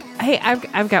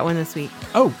 I've got one this week.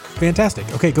 Oh, fantastic.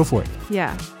 Okay, go for it.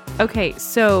 Yeah. Okay,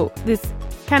 so this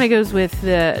kind of goes with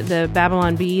the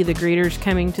Babylon Bee, the greeters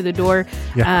coming to the door.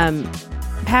 Yeah.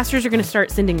 Pastors are going to start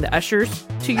sending the ushers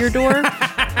to your door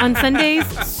on Sundays,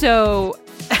 so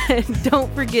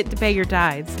don't forget to pay your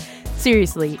tithes.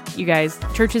 Seriously, you guys,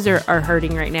 churches are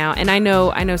hurting right now, and I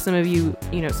know some of you,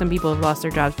 some people have lost their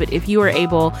jobs, but if you are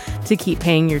able to keep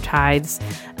paying your tithes,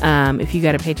 if you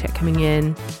got a paycheck coming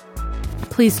in,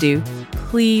 please do,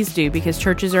 because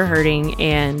churches are hurting,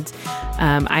 and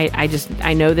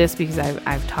I know this because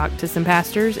I've talked to some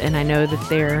pastors, and I know that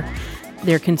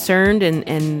they're concerned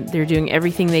and they're doing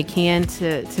everything they can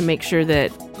to make sure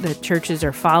that the churches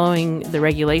are following the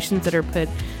regulations that are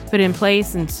put in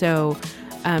place. And so,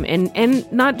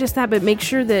 and not just that, but make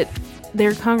sure that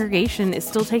their congregation is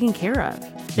still taken care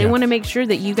of. They want to make sure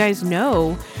that you guys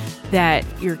know that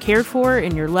you're cared for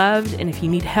and you're loved. And if you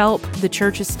need help, the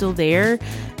church is still there.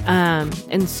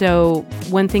 And so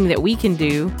one thing that we can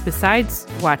do besides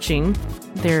watching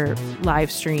their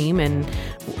live stream and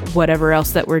whatever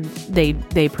else that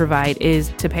they provide is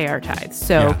to pay our tithes.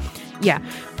 So yeah.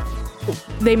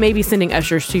 they may be sending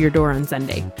ushers to your door on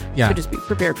Sunday. Yeah. So just be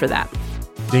prepared for that.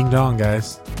 Ding dong,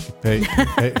 guys.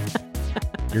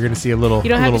 You're going to see a little. You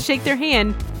don't have to shake their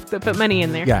hand, but put money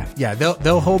in there. Yeah.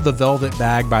 They'll hold the velvet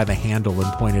bag by the handle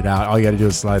and point it out. All you got to do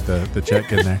is slide the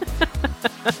check in there.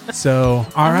 So,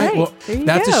 all right. Well,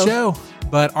 that's a show.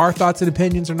 But our thoughts and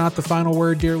opinions are not the final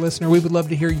word, dear listener. We would love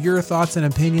to hear your thoughts and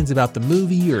opinions about the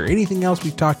movie or anything else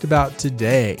we've talked about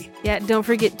today. Yeah, don't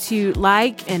forget to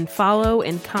like and follow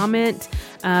and comment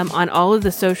on all of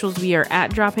the socials. We are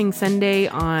at Dropping Sunday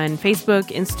on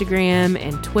Facebook, Instagram,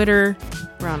 and Twitter.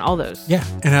 We're on all those. Yeah.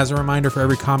 And as a reminder, for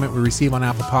every comment we receive on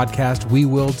Apple Podcast, we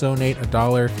will donate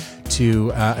 $1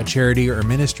 to a charity or a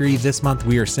ministry. This month,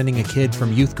 we are sending a kid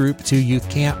from youth group to youth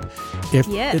camp if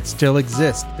it still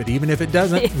exists. But even if it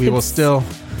doesn't, we will still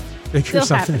figure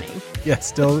something. Happening. Yeah,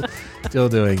 still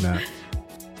doing that.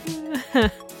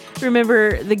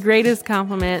 Remember, the greatest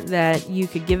compliment that you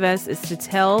could give us is to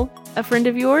tell a friend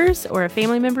of yours or a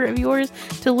family member of yours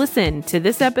to listen to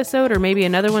this episode or maybe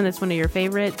another one that's one of your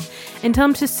favorites, and tell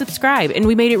them to subscribe. And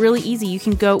we made it really easy. You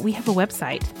can go, we have a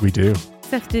website. We do.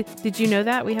 Seth, did you know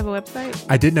that? We have a website?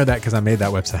 I did know that because I made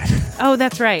that website. Oh,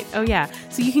 that's right. Oh, yeah.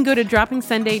 So you can go to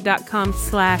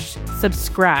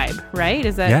droppingsunday.com/subscribe, right?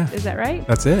 Is that right?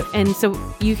 That's it. And so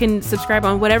you can subscribe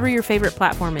on whatever your favorite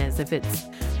platform is. If it's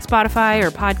Spotify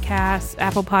or Podcasts,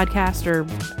 Apple Podcast or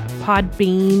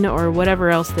Podbean or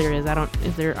whatever else there is. Are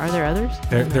there others?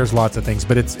 There's lots of things,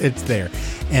 but it's there.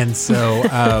 And so,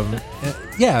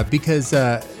 yeah, because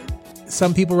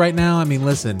some people right now, I mean,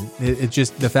 listen, it's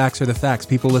just the facts are the facts.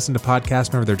 People listen to podcasts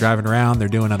whenever they're driving around, they're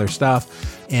doing other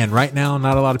stuff. And right now,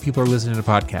 not a lot of people are listening to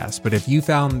podcasts. But if you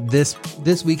found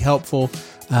this week helpful,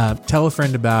 tell a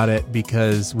friend about it,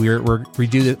 because we're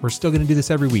still going to do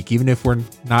this every week. Even if we're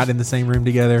not in the same room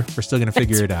together, we're still going to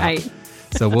figure it out. Right.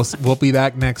 So we'll be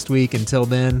back next week. Until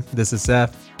then, this is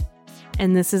Seth.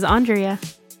 And this is Andrea.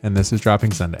 And this is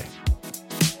Dropping Sunday.